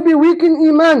 He may be weak in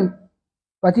Iman.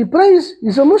 But he prays.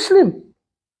 He's a Muslim.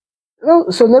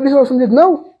 So Nabi sallallahu alayhi wa sallam said,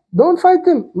 no, don't fight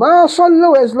them. Ma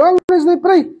sallu, as long as they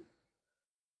pray.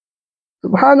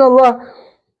 Subhanallah.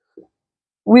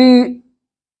 We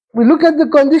look at the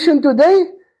condition today,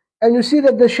 and you see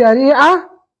that the Sharia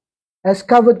has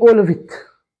covered all of it.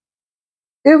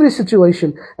 Every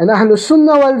situation. And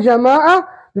Ahl-Sunnah wal Jama'ah,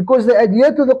 because they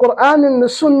adhere to the Quran and the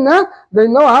Sunnah, they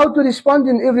know how to respond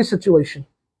in every situation.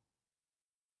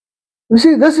 You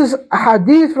see, this is a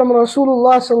hadith from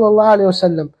Rasulullah sallallahu alayhi wa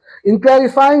sallam, in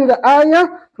clarifying the ayah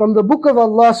from the book of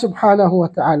Allah subhanahu wa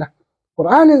ta'ala.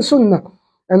 Quran and Sunnah.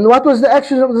 And what was the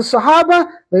actions of the Sahaba?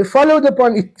 They followed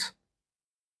upon it.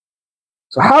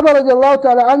 Sahaba radiallahu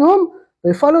ta'ala anhum,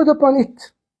 they followed upon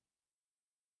it.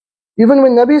 Even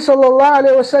when Nabi sallallahu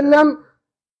alayhi wa sallam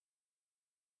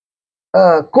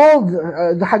called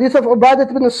the hadith of Ubadat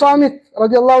ibn Samit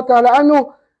radiallahu ta'ala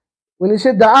anhu, when he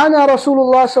said, Da'ana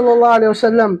Rasulullah sallallahu alayhi wa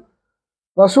sallam,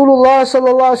 Rasulullah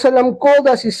sallallahu alayhi wa sallam called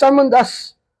us, he summoned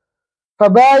us.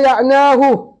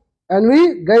 فَبَايَعْنَاهُ, and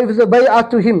we gave the bay'ah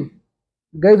to him,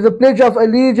 gave the pledge of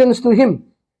allegiance to him.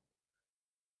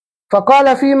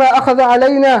 فَقَالَ فِيمَا أَخَذَ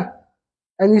عَلَيْنَا,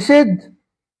 and he said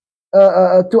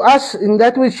to us in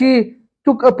that which he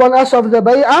took upon us of the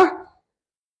bay'ah,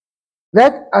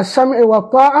 that as-sam'i wa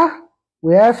ta'ah,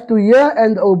 we have to hear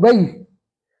and obey.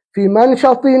 في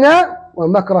منشطنا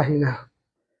ومكرهنا.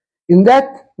 In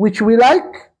that which we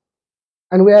like,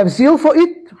 and we have zeal for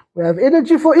it, we have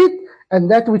energy for it, and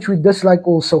that which we dislike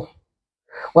also.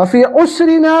 وفي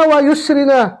عسرنا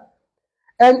ويسرنا.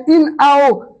 And in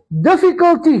our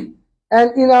difficulty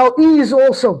and in our ease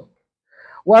also.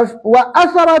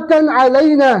 وأثرة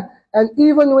علينا. And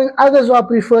even when others are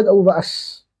preferred over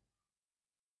us.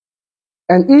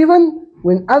 And even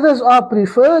when others are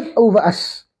preferred over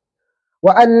us.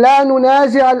 وأن لا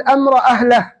ننازع الأمر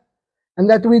أهله. And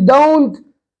that we don't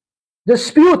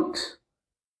dispute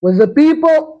with the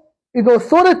people in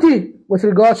authority with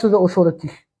regards to the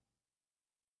authority.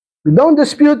 We don't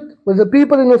dispute with the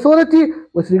people in authority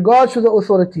with regards to the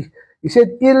authority. He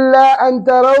said, إِلَّا أَن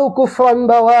تَرَوْا كُفْرًا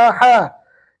بَوَاحًا.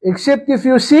 Except if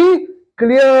you see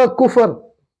clear kufr.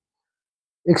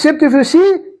 Except if you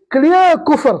see clear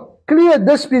kufr, clear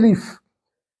disbelief.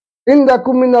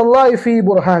 إِنَّكُم مِّنَ اللَّهِ فِي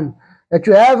بُرْهَانٍ. That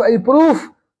you have a proof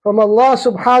from Allah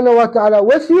subhanahu wa ta'ala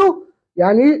with you,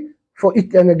 yani for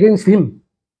it and against him.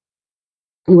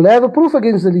 You will have a proof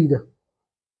against the leader.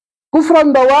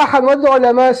 كفرا بواحا. What the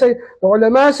ulama say? The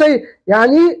ulama say,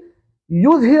 يعني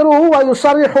يظهره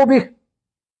ويصرح به.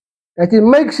 That he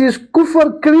makes his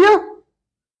kufr clear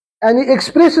and he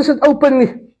expresses it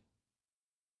openly.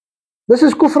 This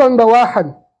is kufran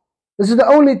bawahan. This is the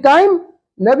only time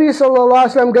Nabi sallallahu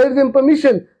alaihi wasallam gave them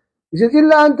permission. He said,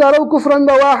 إِلَّا أَن تَرَوْا كُفْرًا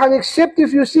بَوَاحًا. Except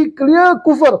if you see clear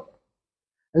kufr.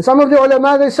 And some of the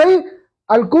ulama, they say,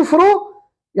 al-kufru,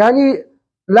 يعني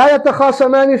لا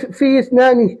يتخاصمان فيه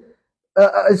اثنان.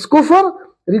 It's kufr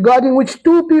regarding which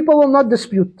two people will not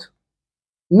dispute.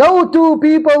 No two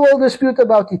people will dispute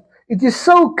about it. It is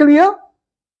so clear.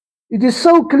 It is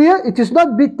so clear. It is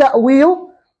not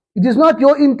bit-ta'wil. It is not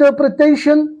your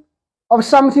interpretation of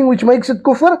something which makes it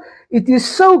kufr. It is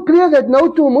so clear that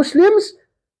no two Muslims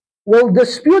will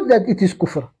dispute that it is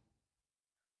kufr.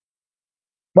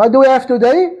 What do we have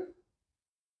today?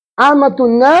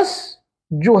 Amatun nas,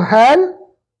 juhal,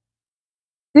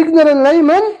 ignorant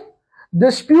laymen,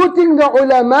 disputing the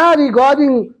ulama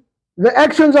regarding the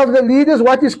actions of the leaders,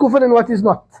 what is kufr and what is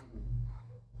not.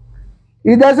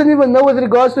 He doesn't even know with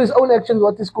regards to his own actions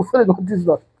what is kufr and what is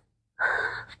not.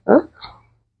 Huh?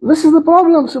 This is the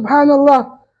problem,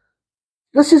 subhanallah.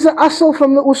 This is an asl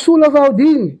from the usul of our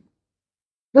deen.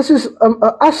 This is an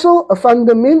asl, a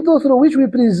fundamental through which we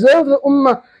preserve the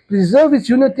ummah, preserve its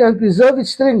unity and preserve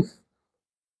its strength.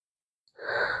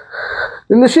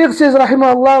 And the Shaykh says,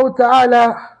 rahimahullah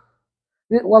ta'ala,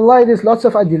 wallahi, there's lots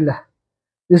of adillah.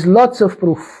 There's lots of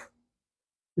proof.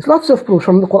 There's lots of proof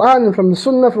from the Quran and from the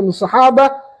Sunnah, from the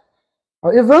Sahaba.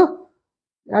 However,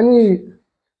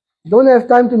 don't have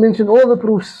time to mention all the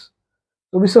proofs.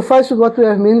 So we suffice with what we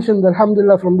have mentioned,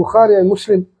 alhamdulillah, from Bukhari and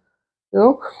Muslim. You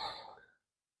know?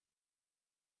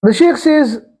 The Shaykh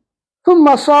says,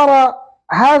 ثم صار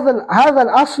هذا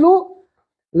الأصل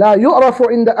لا يعرف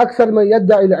عند أكثر من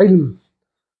يدعي العلم.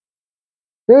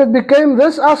 Then it became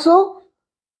this asl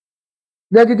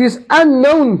that it is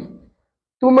unknown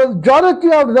to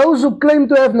majority of those who claim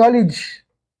to have knowledge.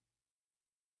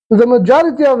 To the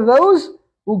majority of those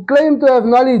who claim to have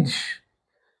knowledge.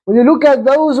 When you look at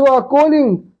those who are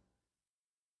calling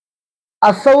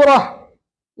الثورة,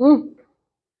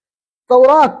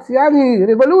 ثورات, يعني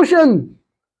revolution,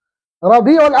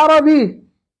 ربيع العربي,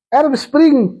 Arab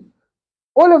Spring,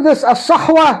 all of this,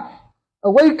 الصحوة,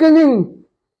 awakening,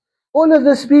 all of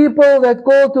these people that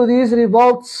call to these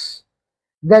revolts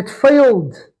that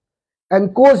failed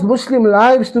and caused Muslim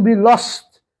lives to be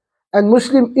lost and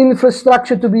Muslim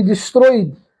infrastructure to be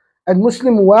destroyed and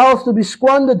Muslim wealth to be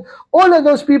squandered, all of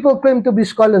those people claim to be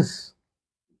scholars.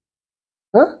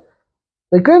 Huh?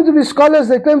 They claim to be scholars,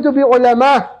 they claim to be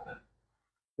ulama.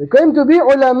 They claim to be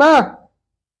ulama.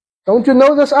 Don't you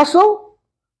know this asl?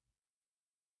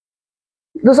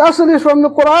 This asl is from the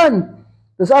Quran.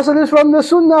 This asl is from the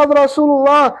Sunnah of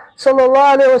Rasulullah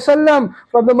sallallahu alayhi wasallam,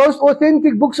 from the most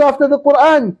authentic books after the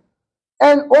Quran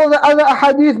and all the other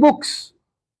ahadith books.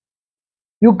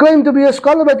 You claim to be a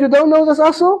scholar but you don't know this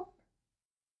asl?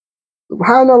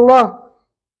 Subhanallah.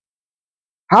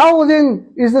 How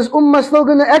then is this ummah still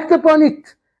going to act upon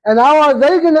it? And how are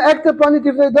they going to act upon it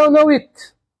if they don't know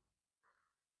it?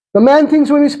 The man thinks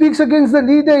when he speaks against the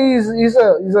leader, he's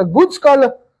a good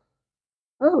scholar.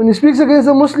 When he speaks against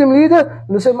the Muslim leader,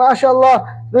 they say,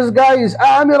 MashaAllah, this guy is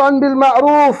amiran bil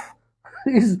ma'roof.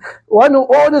 He's one who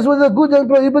orders with the good and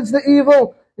prohibits the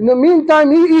evil. In the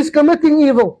meantime, he is committing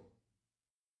evil.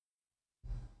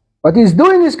 What he's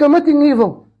doing is committing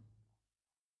evil.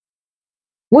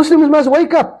 Muslims must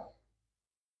wake up.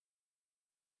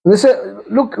 And they say,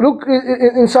 look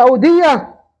in Saudi,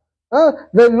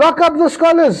 They lock up the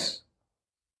scholars.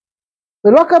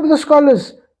 They lock up the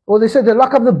scholars. Or they said they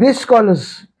lock up the best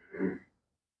scholars.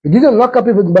 They didn't lock up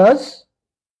Ibn Baz,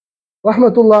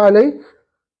 rahmatullah alayh.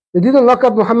 They didn't lock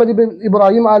up Muhammad ibn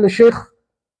Ibrahim al-Shaykh,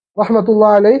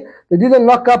 rahmatullah alayh. They didn't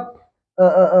lock up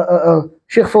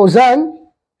Sheikh Fawzan,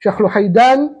 Sheikh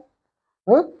Luhaydan.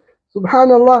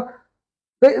 Subhanallah.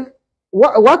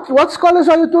 What scholars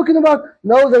are you talking about?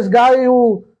 No, this guy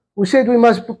who said we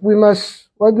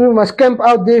must camp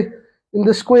out there in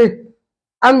the square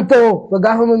until the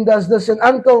government does this and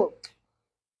until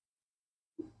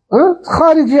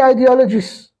Khariji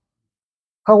ideologies,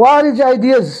 Khawarij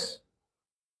ideas.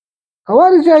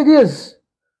 Khawarij ideas.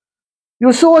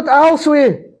 You saw it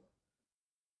elsewhere.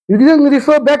 You didn't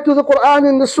refer back to the Quran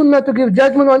and the Sunnah to give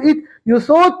judgment on it. You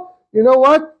thought, you know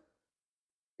what?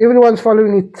 Everyone's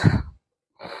following it.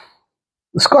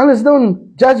 The scholars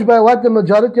don't judge by what the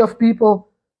majority of people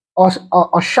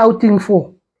are shouting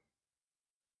for.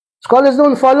 Scholars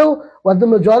don't follow what the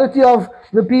majority of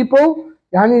the people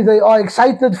they are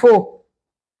excited for.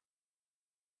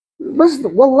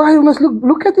 Wallahi, you must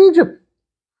look at Egypt.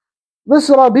 This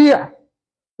Rabi',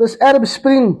 this Arab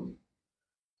Spring.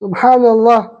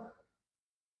 Subhanallah.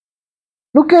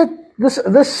 Look at this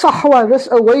sahwa, this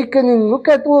awakening. Look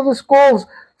at all these calls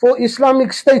for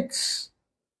Islamic states.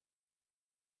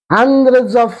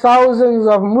 Hundreds of thousands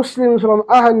of Muslims from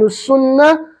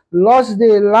Ahlus-Sunnah lost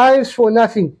their lives for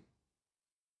nothing.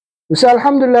 We say,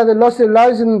 Alhamdulillah, they lost their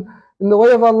lives in the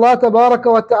way of Allah Tabaraka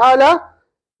wa Ta'ala.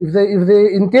 If their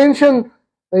intention,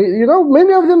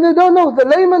 many of them, they don't know. The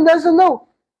layman doesn't know.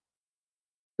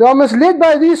 They are misled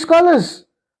by these scholars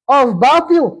of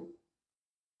Batil,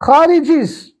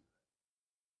 Kharijis,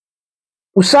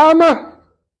 Usama,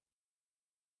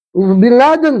 Bin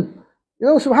Laden.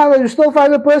 SubhanAllah, you still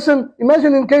find a person,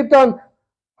 imagine in Cape Town,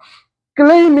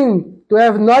 claiming to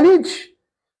have knowledge,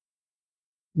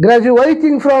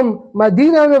 graduating from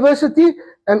Medina University,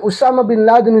 and Usama bin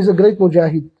Laden is a great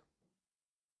mujahid.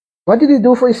 What did he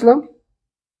do for Islam?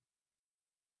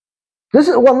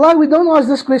 Wallah, we don't ask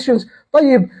these questions.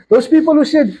 Those people who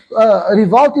said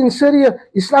revolt in Syria,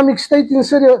 Islamic State in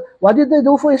Syria, what did they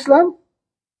do for Islam?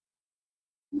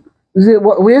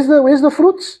 Where's the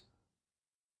fruits?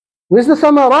 Where's the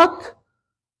thamarat?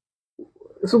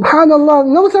 Subhanallah,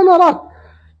 no thamarat.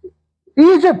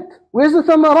 Egypt, where's the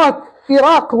thamarat?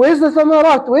 Iraq, where's the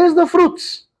thamarat? Where's the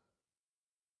fruits?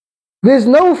 There's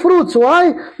no fruits.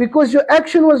 Why? Because your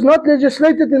action was not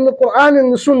legislated in the Quran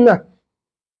and the Sunnah.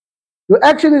 Your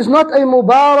action is not a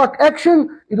Mubarak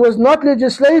action. It was not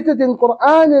legislated in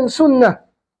Quran and Sunnah.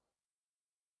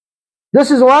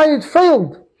 This is why it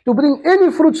failed to bring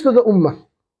any fruits to the Ummah.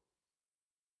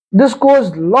 This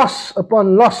caused loss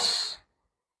upon loss.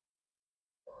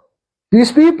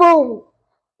 These people,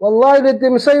 wallahi, let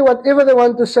them say whatever they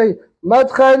want to say.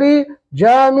 Madkhali,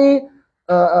 Jami,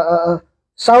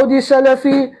 Saudi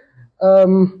Salafi.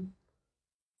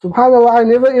 Subhanallah, I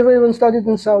never ever even studied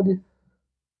in Saudi.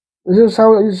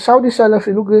 Saudi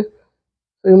Salafi, look at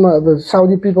the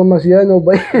Saudi people must yearn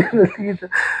obey the leader.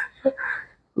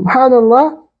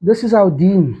 Subhanallah, this is our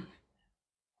deen.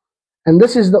 And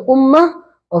this is the Ummah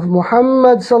of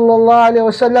Muhammad sallallahu alayhi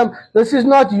wasallam. This is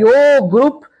not your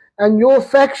group and your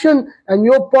faction and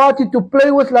your party to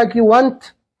play with like you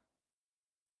want.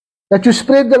 That you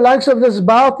spread the likes of this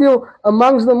batil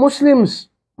amongst the Muslims.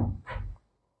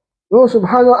 No,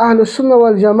 subhanallah, Ahlus-Sunnah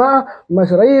wal Jama'ah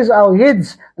must raise our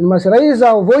heads and must raise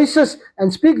our voices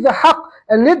and speak the haqq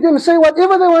and let them say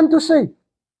whatever they want to say.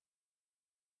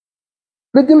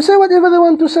 Let them say whatever they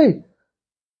want to say.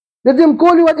 Let them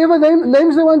call you whatever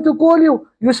names they want to call you.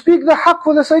 You speak the haqq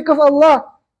for the sake of Allah.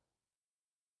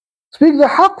 Speak the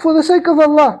haqq for the sake of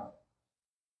Allah.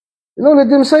 Let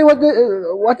them say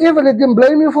whatever, let them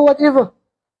blame you for whatever.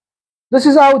 This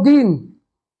is our deen.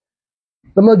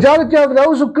 The majority of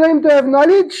those who claim to have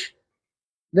knowledge,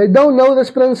 they don't know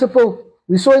this principle.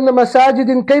 We saw in the Masjid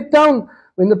in Cape Town,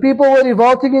 when the people were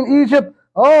revolting in Egypt,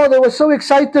 they were so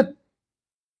excited.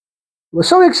 They were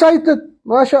so excited,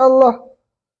 mashallah.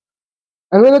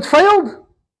 And when it failed,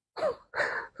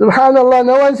 subhanallah,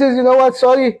 no one says, you know what,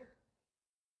 sorry.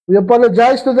 We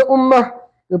apologize to the ummah.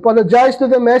 We apologize to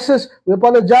the masses. We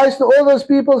apologize to all those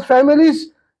people's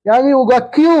families who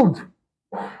got killed.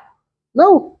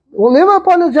 No, we'll never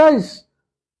apologize.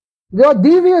 They are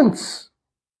deviants.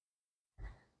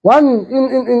 One,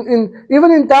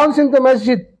 even in town center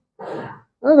masjid,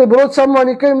 they brought someone,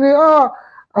 he came there,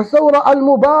 Athawra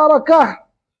al-Mubarakah.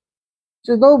 He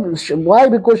said, no, why?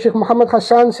 Because Shaykh Muhammad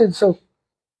Hassan said so.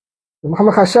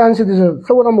 Muhammad Hassan said, it's a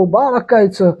Thawra Mubarakah,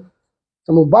 it's a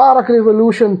Mubarak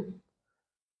revolution.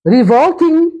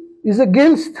 Revolting is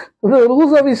against the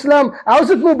rules of Islam, how's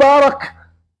it Mubarak?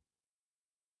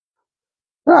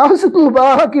 How's it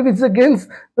Mubarak if it's against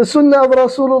the Sunnah of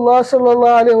Rasulullah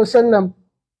sallallahu alayhi wa sallam?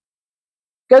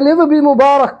 Can never be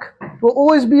Mubarak. It will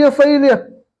always be a failure.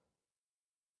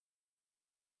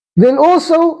 Then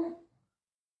also,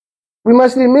 we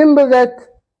must remember that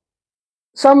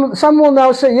some will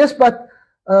now say, yes, but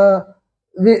there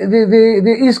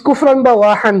is kufran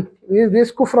bawahan.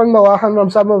 There's kufran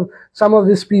bawahan from some of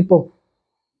these people.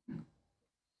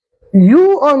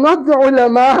 You are not the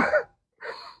ulama.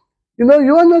 You know,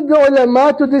 you are not the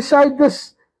ulama to decide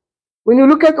this. When you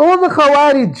look at all the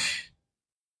Khawarij,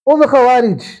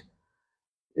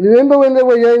 remember when they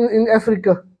were here in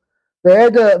Africa, they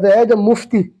had a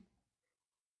mufti.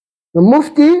 The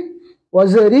mufti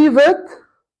was a revert.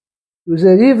 He was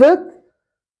a revert.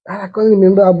 I can't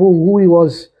remember who he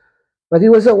was, but he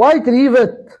was a white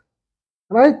revert,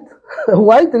 right? A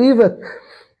white revert.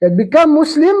 He had become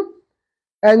Muslim,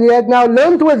 and he had now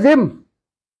learned with them.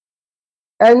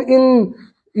 And in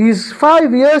his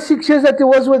 5 years, 6 years that he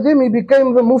was with him, he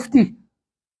became the mufti.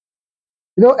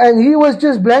 You know, and he was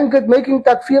just blanket making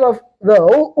takfir of the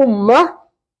whole ummah.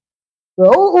 The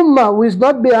whole ummah who is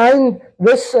not behind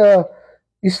this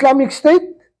Islamic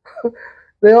State.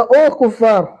 They are all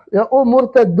kuffar. They are all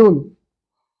murtaddun.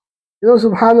 You know,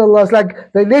 subhanallah, it's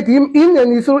like they let him in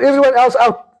and he threw everyone else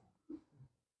out.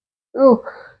 You know,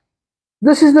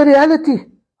 this is the reality.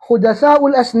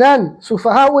 Hudatha'ul asnan,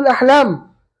 sufaha'ul ahlam.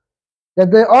 That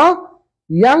they are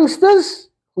youngsters,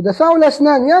 hudatha'ul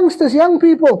asnan, youngsters, young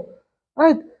people.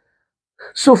 Right?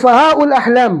 Sufaha'ul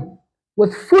ahlam,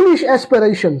 with foolish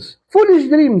aspirations, foolish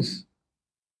dreams.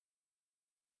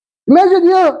 Imagine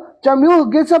here,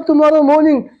 Jameel gets up tomorrow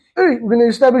morning, hey, we're going to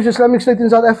establish Islamic State in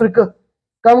South Africa.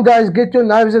 Come guys, get your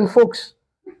knives and forks.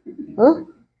 Huh?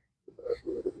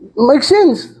 Makes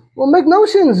sense. Will make no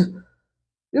sense.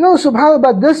 You know, subhanAllah,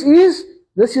 but this is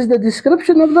the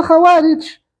description of the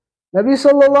Khawarij. Nabi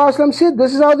sallallahu alaihi wasallam said,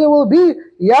 this is how they will be.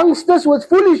 Youngsters with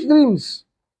foolish dreams.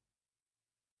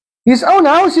 His own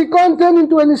house, he can't turn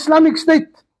into an Islamic State.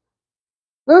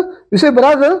 Huh? You say,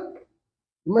 brother,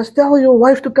 you must tell your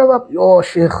wife to come up. Oh,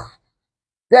 Sheikh,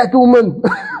 that woman.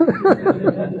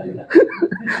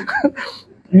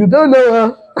 You don't know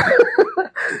her.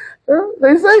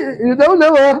 They say, you don't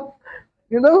know her.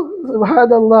 You know,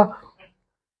 subhanallah.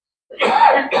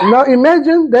 Now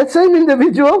imagine that same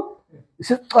individual. He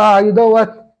said, you know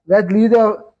what? That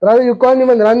leader, brother, you can't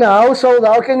even run a household.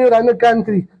 How can you run a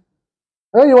country?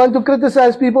 You want to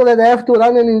criticize people that have to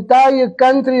run an entire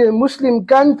country, a Muslim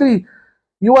country.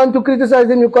 You want to criticize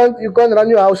them, you can't run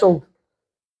your household.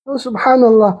 Oh,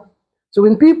 subhanallah. So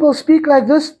when people speak like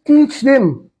this, teach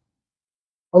them.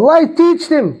 Allah, teach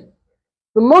them.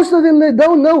 But most of them, they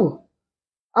don't know.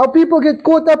 How people get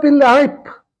caught up in the hype.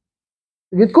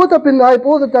 They get caught up in the hype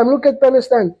all the time. Look at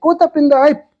Palestine. Caught up in the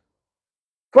hype.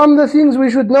 From the things we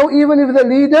should know, even if the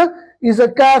leader is a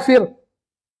kafir.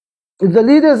 If the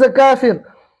leader is a kafir,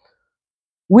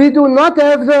 we do not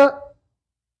have the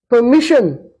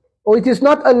permission, or it is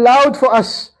not allowed for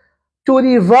us to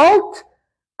revolt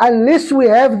unless we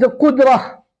have the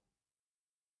qudrah,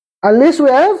 unless we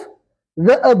have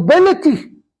the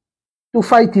ability to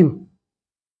fight him.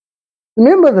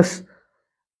 Remember this.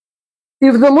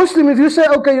 If the Muslim, if you say,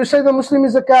 okay, you say the Muslim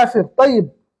is a kafir, tayyib.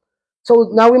 So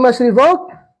now we must revolt.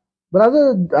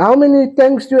 Brother, how many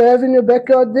tanks do you have in your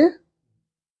backyard there?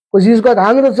 Because he's got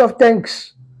hundreds of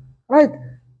tanks. Right?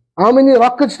 How many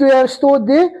rockets do you have stored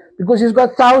there? Because he's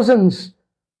got thousands.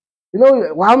 You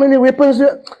know, how many weapons do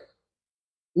you...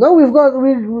 No,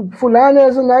 Fulana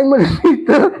has a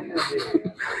 9mm.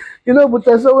 You know, but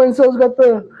so-and-so's got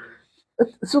the...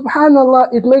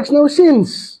 Subhanallah, it makes no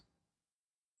sense.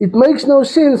 It makes no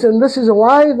sense, and this is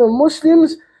why the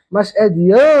Muslims must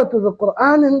adhere to the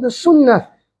Quran and the Sunnah,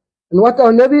 and what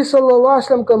our Nabi sallallahu alaihi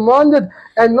wasallam commanded,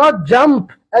 and not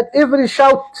jump at every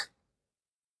shout.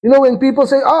 You know, when people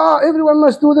say, everyone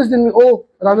must do this, then we all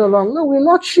run along. No, we're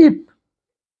not sheep.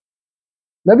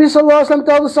 Nabi sallallahu alaihi wasallam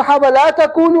tells the Sahaba, "La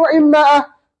takunu imma'a."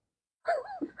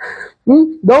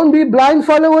 Don't be blind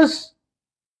followers.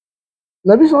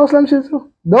 Nabi sallallahu alaihi wasallam says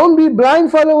so. Don't be blind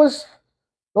followers.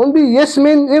 Don't be yes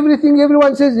men. Everything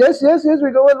everyone says, yes, yes, yes,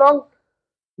 we go along.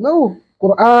 No,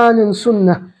 Quran and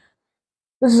Sunnah.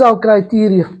 This is our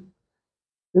criteria.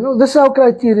 You know, this is our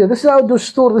criteria. This is our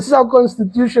dustur. This is our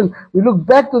constitution. We look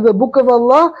back to the book of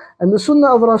Allah and the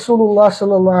Sunnah of Rasulullah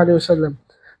sallallahu alaihi wasallam.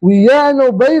 We and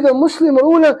obey the Muslim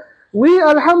ruler. We,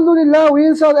 alhamdulillah, we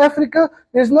in South Africa,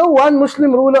 there's no one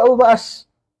Muslim ruler over us.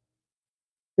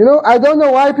 You know, I don't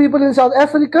know why people in South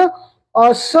Africa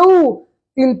are so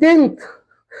intent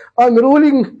on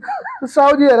ruling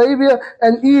Saudi Arabia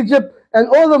and Egypt and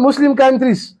all the Muslim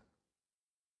countries.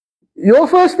 Your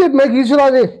first step, make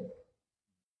hijrah there.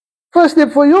 First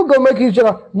step for you, go make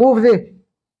hijrah. Move there.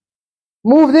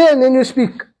 Move there and then you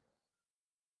speak.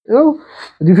 You know,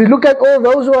 if you look at all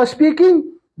those who are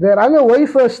speaking, they run away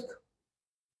first.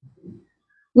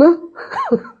 No?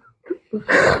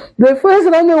 They first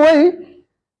run away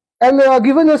and they are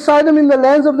given asylum in the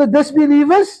lands of the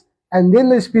disbelievers, and then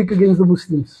they speak against the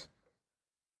Muslims.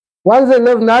 Once they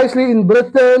live nicely in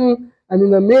Britain and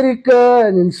in America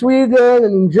and in Sweden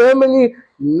and in Germany,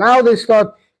 now they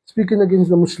start speaking against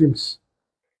the Muslims.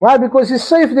 Why? Because he's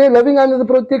safe there, living under the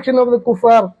protection of the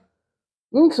kuffar.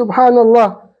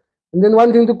 Subhanallah. And then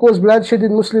wanting to cause bloodshed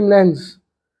in Muslim lands.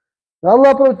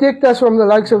 Allah protect us from the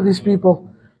likes of these people.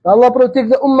 Allah protect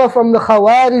the ummah from the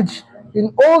khawarij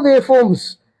in all their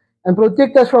forms. And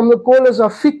protect us from the callers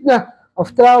of fitna,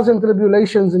 of trials and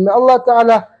tribulations. And may Allah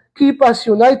Ta'ala keep us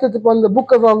united upon the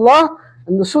book of Allah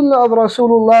and the sunnah of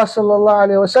Rasulullah sallallahu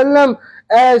alayhi wa sallam,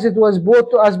 as it was brought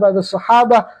to us by the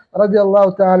Sahaba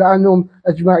radiyallahu ta'ala anhum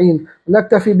ajma'in.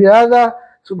 نكتفي بهذا.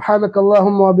 سبحانك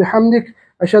اللهم وبحمدك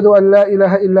أشهد أن لا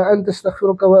إله إلا أنت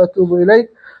استغفرك وأتوب إليك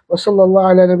وصلى الله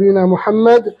على نبينا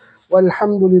محمد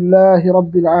والحمد لله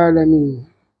رب العالمين.